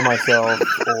like kill myself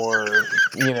or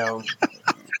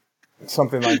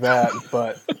something like that.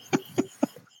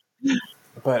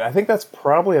 But I think that's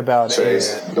probably about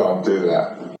Chase, it. don't do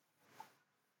that.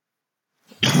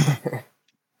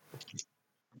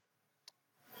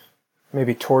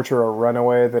 Maybe torture a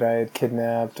runaway that I had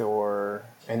kidnapped or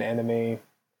an enemy.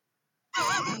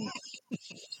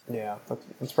 Yeah,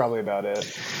 that's probably about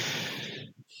it.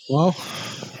 Well,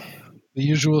 the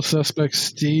usual suspects,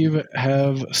 Steve,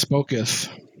 have spoketh.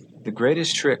 The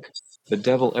greatest trick the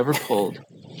devil ever pulled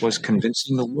was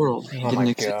convincing the world he Oh didn't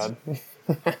my exist. god.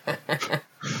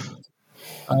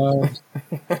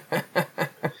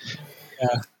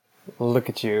 Yeah. Look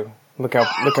at you. Look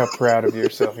how proud of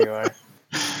yourself you are.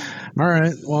 All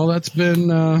right. Well, that's been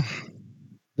the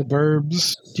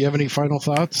Burbs. Do you have any final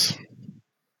thoughts?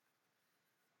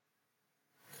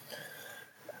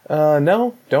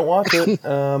 No, don't watch it.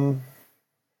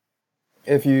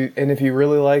 If you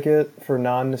really like it for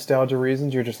non-nostalgia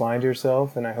reasons, you're just lying to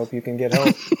yourself, and I hope you can get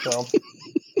help. So.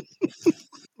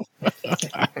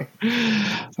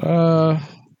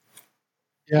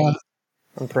 Yeah.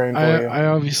 I'm praying for you. I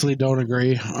obviously don't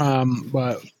agree,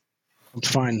 but it's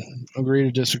fine. Agree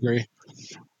to disagree.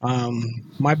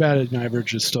 My batting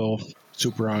average is still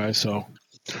super high, so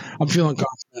I'm feeling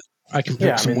confident. I can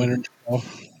pick some winners.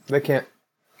 They can't.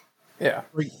 Yeah.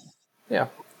 Yeah.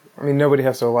 I mean, nobody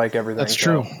has to like everything. That's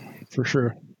true, for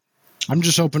sure. I'm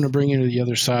just hoping to bring you to the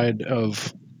other side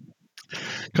of,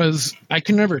 because I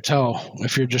can never tell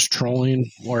if you're just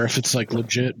trolling or if it's like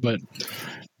legit. But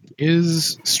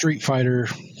is Street Fighter,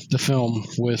 the film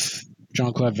with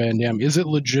Jean-Claude Van Damme, is it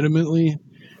legitimately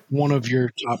one of your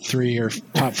top 3 or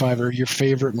top 5 or your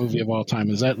favorite movie of all time?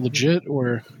 Is that legit,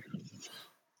 or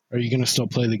are you going to still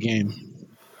play the game?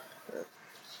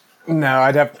 No,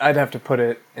 I'd have to put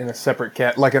it in a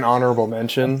separate like an honorable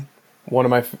mention. One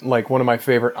of my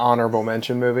favorite honorable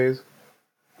mention movies.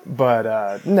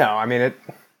 But no, I mean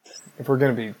if we're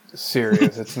gonna be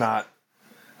serious, it's not.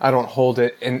 I don't hold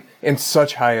it in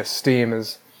such high esteem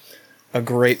as a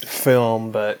great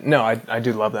film. But no, I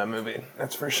do love that movie.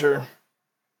 That's for sure.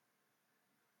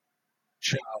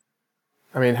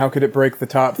 I mean, how could it break the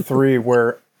top 3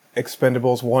 where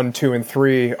Expendables 1, 2, and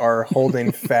 3 are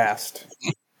holding fast?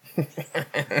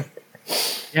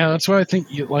 Yeah, that's why I think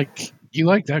you like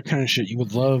that kind of shit. You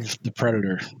would love the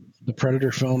Predator. The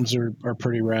Predator films are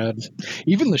pretty rad.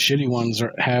 Even the shitty ones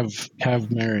have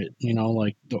merit,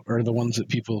 like the ones that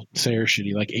people say are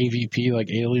shitty, like AVP, like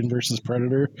Alien versus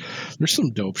Predator. There's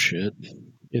some dope shit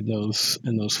in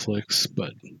those flicks,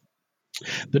 but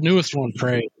the newest one,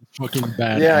 Prey, is fucking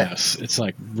badass. Yeah. It's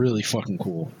like really fucking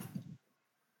cool.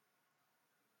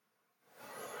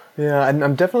 Yeah,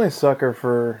 I'm definitely a sucker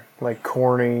for like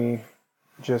corny,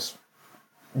 just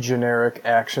generic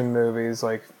action movies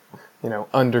like,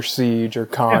 Under Siege or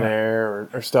Con Air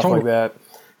or stuff like that.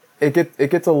 It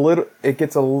gets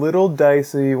a little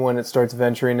dicey when it starts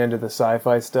venturing into the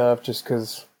sci-fi stuff, just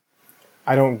because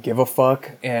I don't give a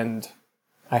fuck and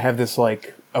I have this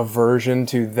like aversion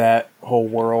to that whole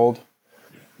world.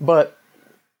 But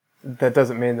that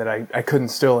doesn't mean that I couldn't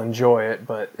still enjoy it,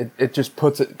 but it just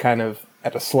puts it kind of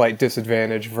at a slight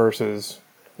disadvantage versus,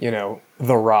 The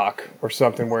Rock or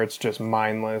something where it's just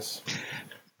mindless.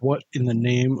 What in the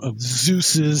name of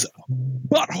Zeus's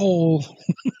butthole?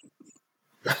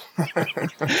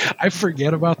 I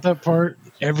forget about that part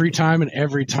every time, and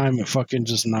every time it fucking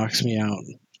just knocks me out.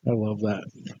 I love that.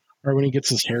 Or when he gets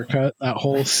his haircut, that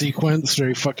whole sequence where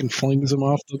he fucking flings him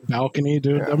off the balcony,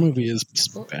 dude. Yeah. That movie is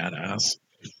badass.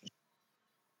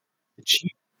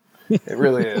 It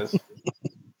really is.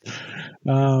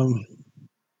 All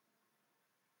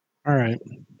right.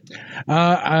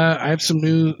 I have some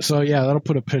news. So yeah, that'll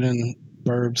put a pin in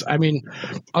Burbs. I mean,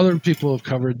 other people have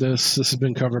covered this. This has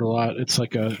been covered a lot. It's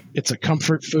like it's a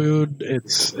comfort food.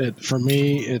 For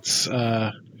me, it's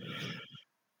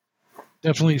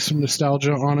definitely some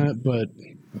nostalgia on it, but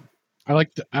I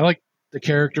like the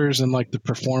characters and like the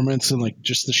performance and like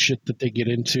just the shit that they get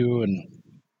into, and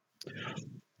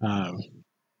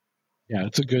yeah,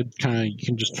 it's a good kind of, you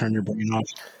can just turn your brain off.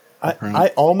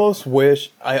 I almost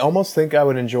think I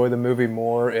would enjoy the movie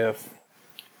more if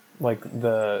like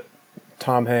the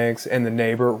Tom Hanks and the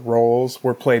neighbor roles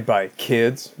were played by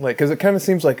kids, like, because it kind of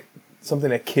seems like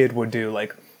something a kid would do,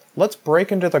 like, let's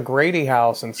break into the Grady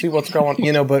house and see what's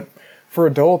going on, but for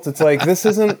adults it's like, this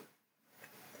isn't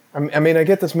I mean, I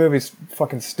get this movie's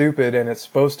fucking stupid and it's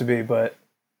supposed to be, but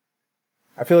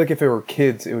I feel like if it were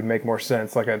kids, it would make more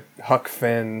sense, like a Huck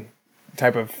Finn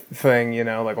type of thing, you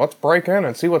know, like let's break in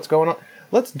and see what's going on.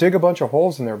 Let's dig a bunch of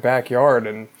holes in their backyard,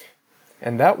 and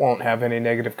that won't have any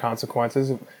negative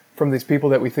consequences from these people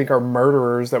that we think are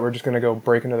murderers that we're just going to go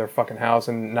break into their fucking house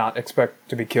and not expect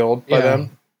to be killed by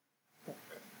them.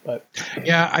 But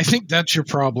yeah, I think that's your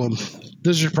problem.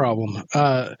 This is your problem.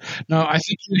 No, I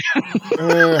think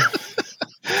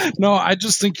no, I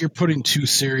just think you're putting too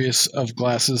serious of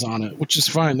glasses on it, which is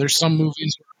fine. There's some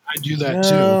movies where I do that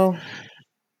too.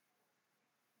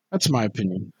 That's my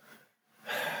opinion.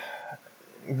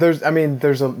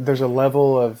 There's a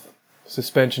level of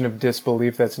suspension of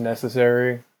disbelief that's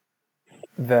necessary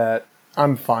that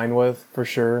I'm fine with for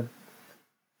sure.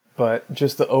 But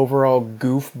just the overall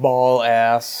goofball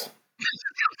ass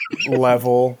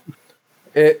level,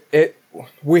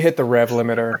 we hit the rev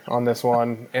limiter on this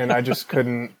one, and I just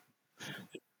couldn't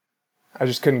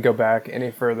go back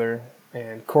any further.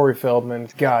 And Corey Feldman,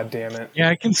 god damn it. Yeah,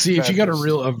 I can see if you got a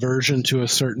real aversion to a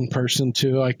certain person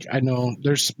too. Like I know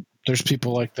there's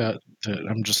people like that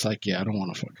I'm just like, yeah, I don't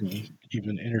want to fucking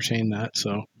even entertain that.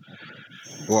 So,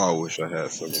 Well, I wish I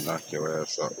had something to knock your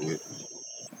ass out with.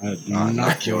 I'd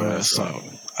knock your ass out.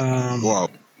 Wow.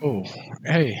 Oh,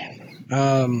 hey.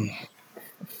 All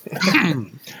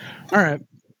right.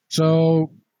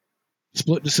 So,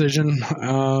 split decision.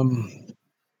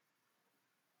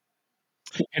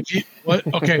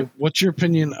 What's your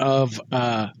opinion of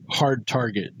Hard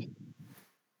Target?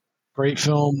 Great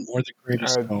film or the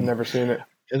greatest film? I've never seen it.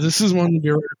 This is one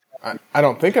I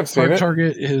don't think I've seen Hard it.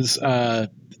 Target is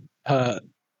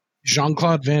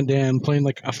Jean-Claude Van Damme playing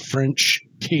like a French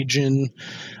Cajun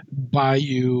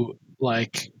bayou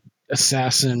like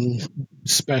assassin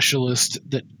specialist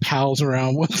that pals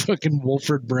around with fucking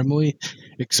Wolford Brimley.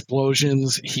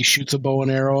 Explosions. He shoots a bow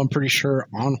and arrow, I'm pretty sure,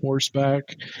 on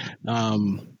horseback.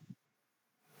 Yeah.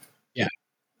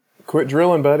 Quit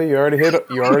drilling, buddy. You already hit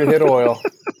oil.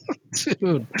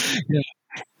 Dude. Yeah.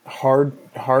 Hard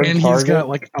and Target. He's got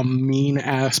like a mean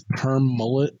ass perm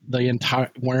mullet. The entire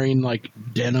wearing like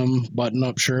denim button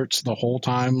up shirts the whole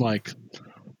time. Like,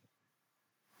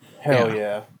 hell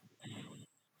yeah.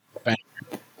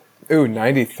 Ooh,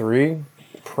 93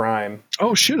 Prime.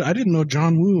 Oh shit! I didn't know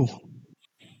John Woo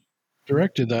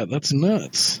directed that. That's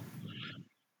nuts.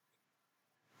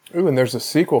 Ooh, and there's a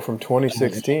sequel from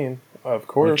 2016. Of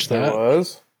course there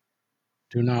was.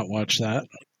 Do not watch that.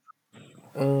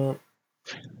 Yeah,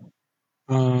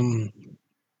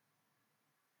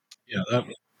 that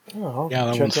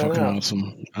one's fucking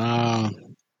awesome.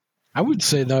 I would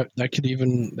say that could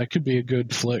be a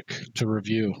good flick to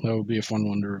review. That would be a fun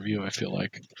one to review, I feel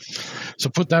like. So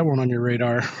put that one on your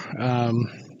radar.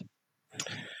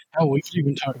 We could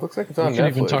even talk. Looks like it's on Netflix. We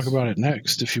could even talk about it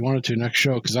next if you wanted to next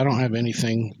show, because I don't have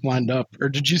anything lined up. Or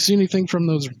did you see anything from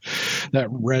that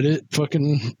Reddit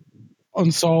fucking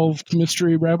unsolved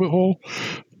mystery rabbit hole?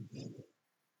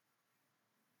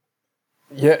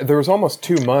 Yeah, there was almost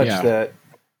too much that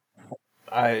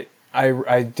I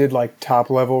did like top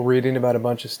level reading about a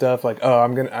bunch of stuff. Like,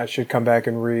 I should come back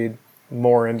and read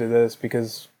more into this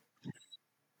because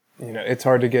it's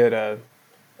hard to get a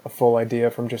full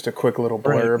idea from just a quick little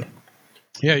blurb. Right.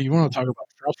 Yeah, you want to talk about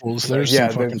truffles? There's some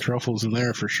fucking truffles in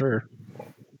there for sure.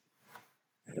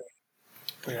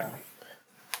 Yeah,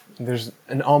 there's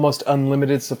an almost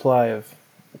unlimited supply of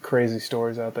crazy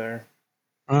stories out there.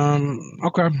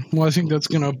 Okay. Well, I think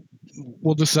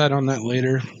we'll decide on that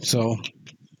later. So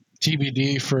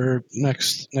TBD for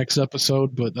next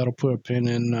episode, but that'll put a pin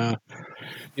in the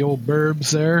old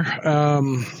Burbs there.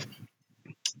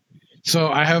 So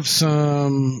I have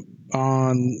some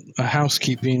on a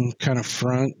housekeeping kind of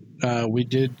front. We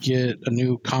did get a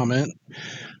new comment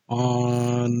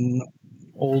on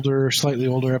slightly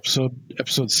older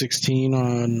episode 16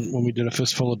 on when we did a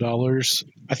fistful of dollars.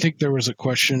 I think there was a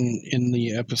question in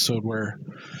the episode where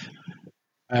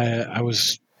I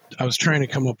was trying to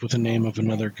come up with a name of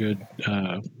another good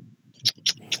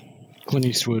Clint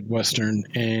Eastwood Western,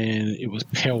 and it was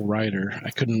Pale Rider. I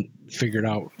couldn't figure it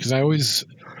out because I always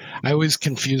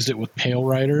confused it with Pale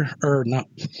Rider, or not.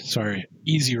 Sorry,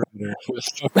 Easy Rider with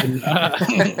fucking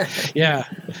yeah.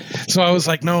 So I was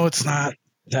like, no, it's not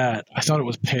that. I thought it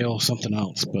was Pale something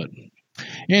else, but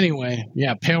anyway,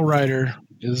 yeah, Pale Rider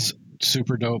is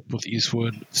super dope with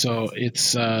Eastwood. So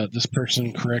it's this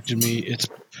person corrected me. It's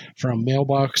from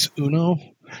Mailbox Uno.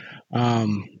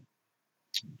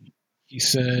 He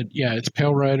said, yeah, it's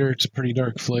Pale Rider. It's a pretty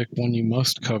dark flick. One you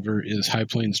must cover is High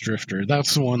Plains Drifter.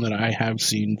 That's the one that I have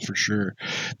seen for sure.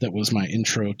 That was my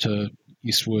intro to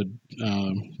Eastwood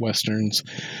Westerns.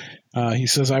 He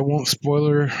says, I won't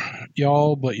spoiler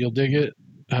y'all, but you'll dig it.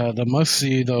 The must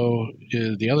see, though,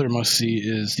 is the other must see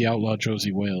is The Outlaw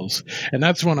Josie Wales. And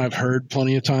that's one I've heard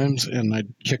plenty of times, and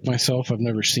I'd kick myself. I've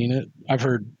never seen it. I've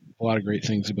heard a lot of great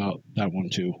things about that one,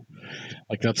 too.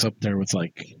 Like, that's up there with,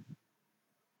 like,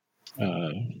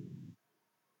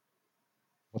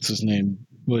 what's his name?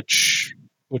 Butch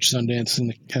Sundance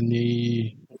and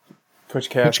the Butch Butch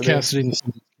Cassidy. Cassidy and the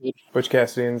Sundance Kid. Butch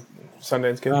Cassidy and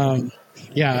Sundance Kid.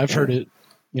 Yeah, I've heard it,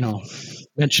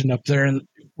 mentioned up there and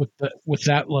with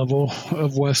that level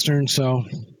of Western. So,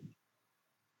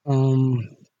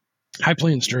 High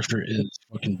Plains Drifter is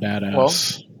fucking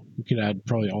badass. We could add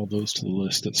probably all those to the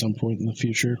list at some point in the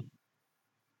future.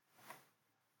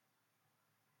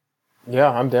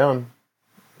 Yeah, I'm down.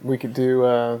 We could do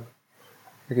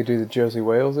the Josie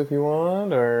Wales if you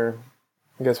want, or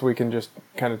I guess we can just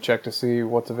kind of check to see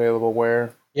what's available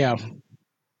where. Yeah,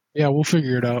 we'll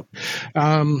figure it out.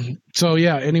 So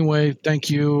yeah, anyway, thank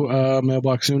you,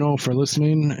 Mailbox Uno, for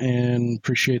listening and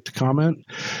appreciate the comment.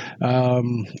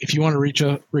 If you want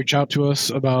to reach out to us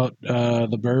about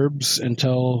the Burbs and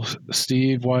tell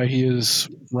Steve why he is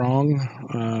wrong,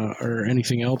 or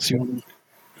anything else you want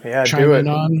to chime in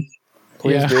on,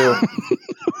 Please do.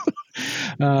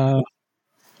 Uh,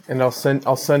 And I'll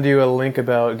send you a link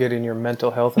about getting your mental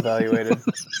health evaluated.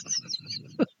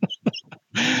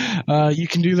 You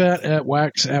can do that at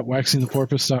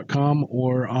waxingtheporpoise.com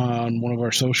or on one of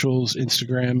our socials.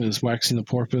 Instagram is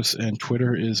waxingtheporpoise and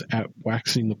Twitter is at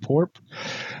waxingtheporp.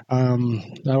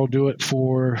 That'll do it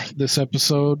for this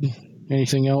episode.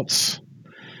 Anything else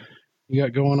you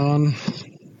got going on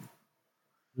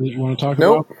that you want to talk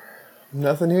about? Nope.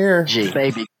 Nothing here. G,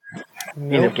 baby.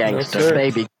 Nope, Gangster, no, sir.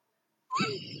 baby.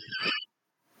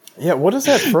 Yeah, what is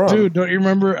that from? Dude, don't you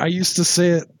remember? I used to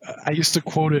say it. I used to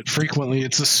quote it frequently.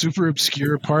 It's a super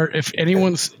obscure part. If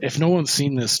no one's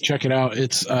seen this, check it out.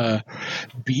 It's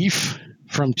Beef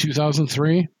from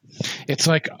 2003. It's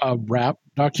like a rap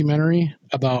documentary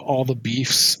about all the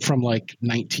beefs from like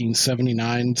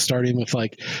 1979, starting with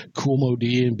like Cool Mo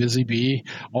D and Busy Bee,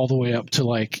 all the way up to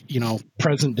like,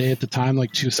 present day at the time,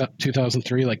 like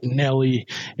 2003, like Nelly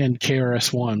and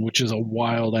KRS-One, which is a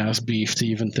wild ass beef to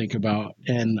even think about.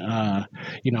 And,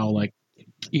 like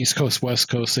East Coast, West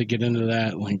Coast, they get into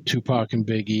that, like Tupac and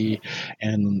Biggie,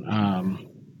 and I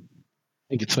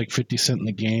think it's like 50 Cent in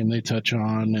the Game they touch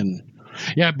on. And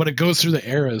yeah, but it goes through the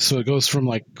eras. So it goes from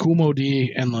like Kool Moe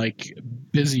Dee and like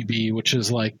Busy Bee, which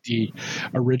is like the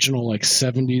original like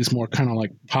 70s, more kind of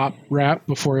like pop rap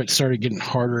before it started getting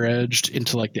harder edged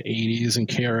into like the 80s and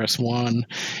KRS-One,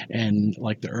 and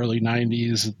like the early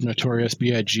 90s, Notorious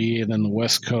B.I.G., and then the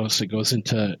West Coast, it goes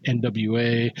into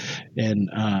NWA. And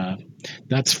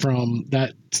that's from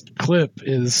that clip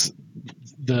is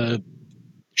the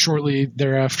shortly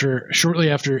after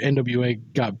NWA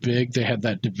got big, they had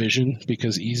that division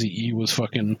because Eazy-E was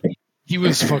fucking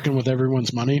with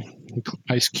everyone's money,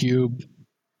 Ice Cube,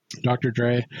 Dr.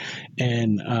 Dre,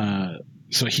 and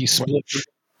so he split.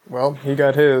 Well, he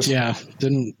got his. Yeah,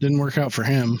 didn't work out for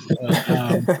him,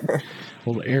 but,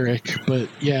 old Eric. But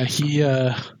yeah, he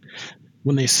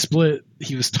when they split,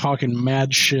 he was talking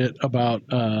mad shit about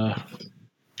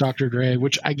Dr. Dre,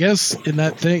 which I guess in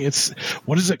that thing, it's,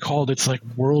 what is it called? It's like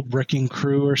World Wrecking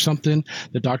Crew or something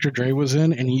that Dr. Dre was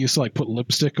in, and he used to like put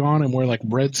lipstick on and wear like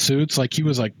red suits, like he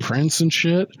was like Prince and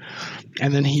shit.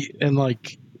 And then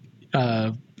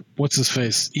what's his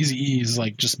face? Eazy-E is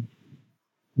like just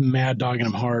mad dogging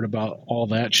him hard about all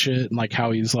that shit, and like how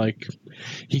he's like,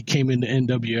 he came into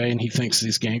NWA and he thinks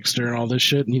he's gangster and all this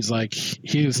shit, and he's like,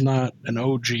 he is not an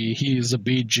OG, he is a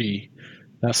BG.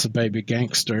 That's a baby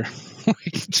gangster.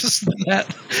 Like, just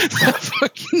that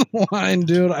fucking line,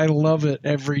 dude. I love it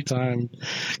every time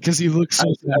because he looks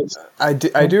so I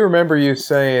do remember you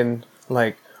saying,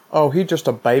 like, oh, he's just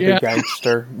a baby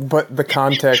gangster. But the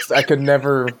context, I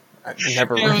never It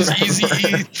remember. was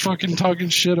Eazy-E fucking talking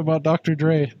shit about Dr.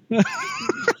 Dre.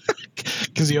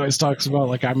 Because he always talks about,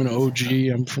 like, I'm an OG,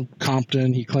 I'm from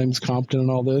Compton. He claims Compton and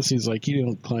all this. He's like, he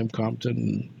didn't claim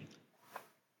Compton.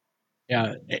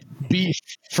 Yeah, Beef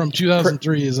from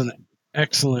 2003 is an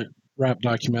excellent rap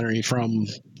documentary from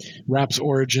rap's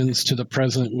origins to the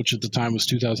present, which at the time was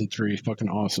 2003. Fucking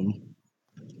awesome.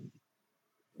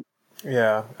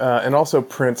 Yeah, and also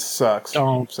Prince sucks.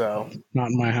 Oh, so not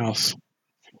in my house.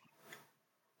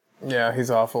 Yeah,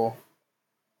 he's awful.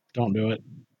 Don't do it.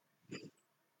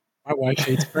 My wife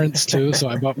hates Prince too, so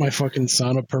I bought my fucking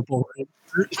son a purple rain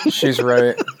shirt. She's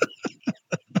right.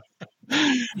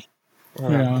 Oh,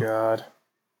 Yeah. God.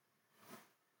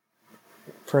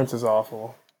 Prince is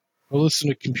awful. Go listen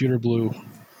to Computer Blue.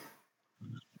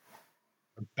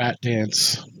 Or Bat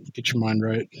Dance. Get your mind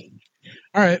right.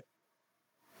 All right.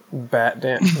 Bat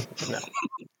dance. No.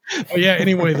 Oh yeah.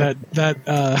 Anyway,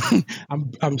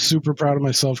 I'm super proud of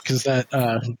myself because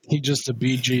he just a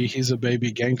BG. He's a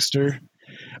baby gangster.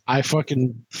 I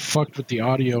fucking fucked with the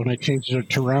audio and I changed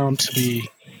it around to be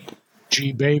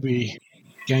G baby,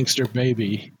 gangster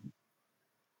baby.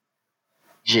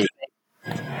 G.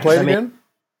 Play it That mean- again.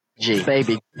 G.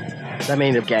 Baby. That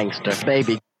means a gangster.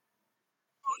 Baby.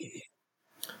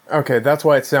 Okay, that's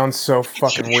why it sounds so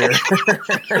fucking weird.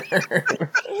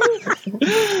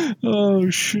 Oh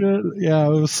shit! Yeah, it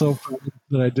was so funny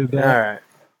that I did that. All right.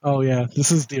 Oh yeah,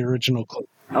 this is the original clip.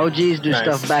 OGs do Nice.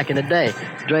 stuff back in the day.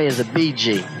 Dre is a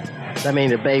BG. That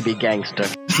means a baby gangster.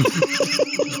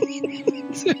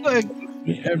 Like,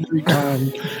 every time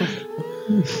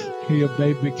he a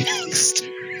baby gangster.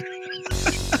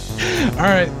 All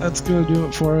right, that's gonna do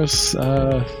it for us.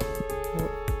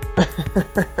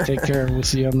 Take care. We'll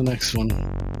see you on the next one.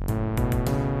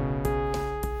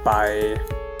 Bye.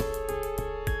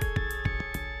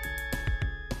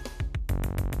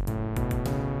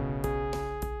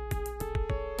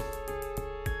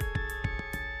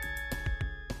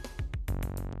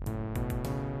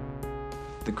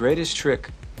 The greatest trick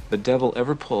the devil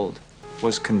ever pulled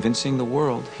was convincing the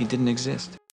world he didn't exist.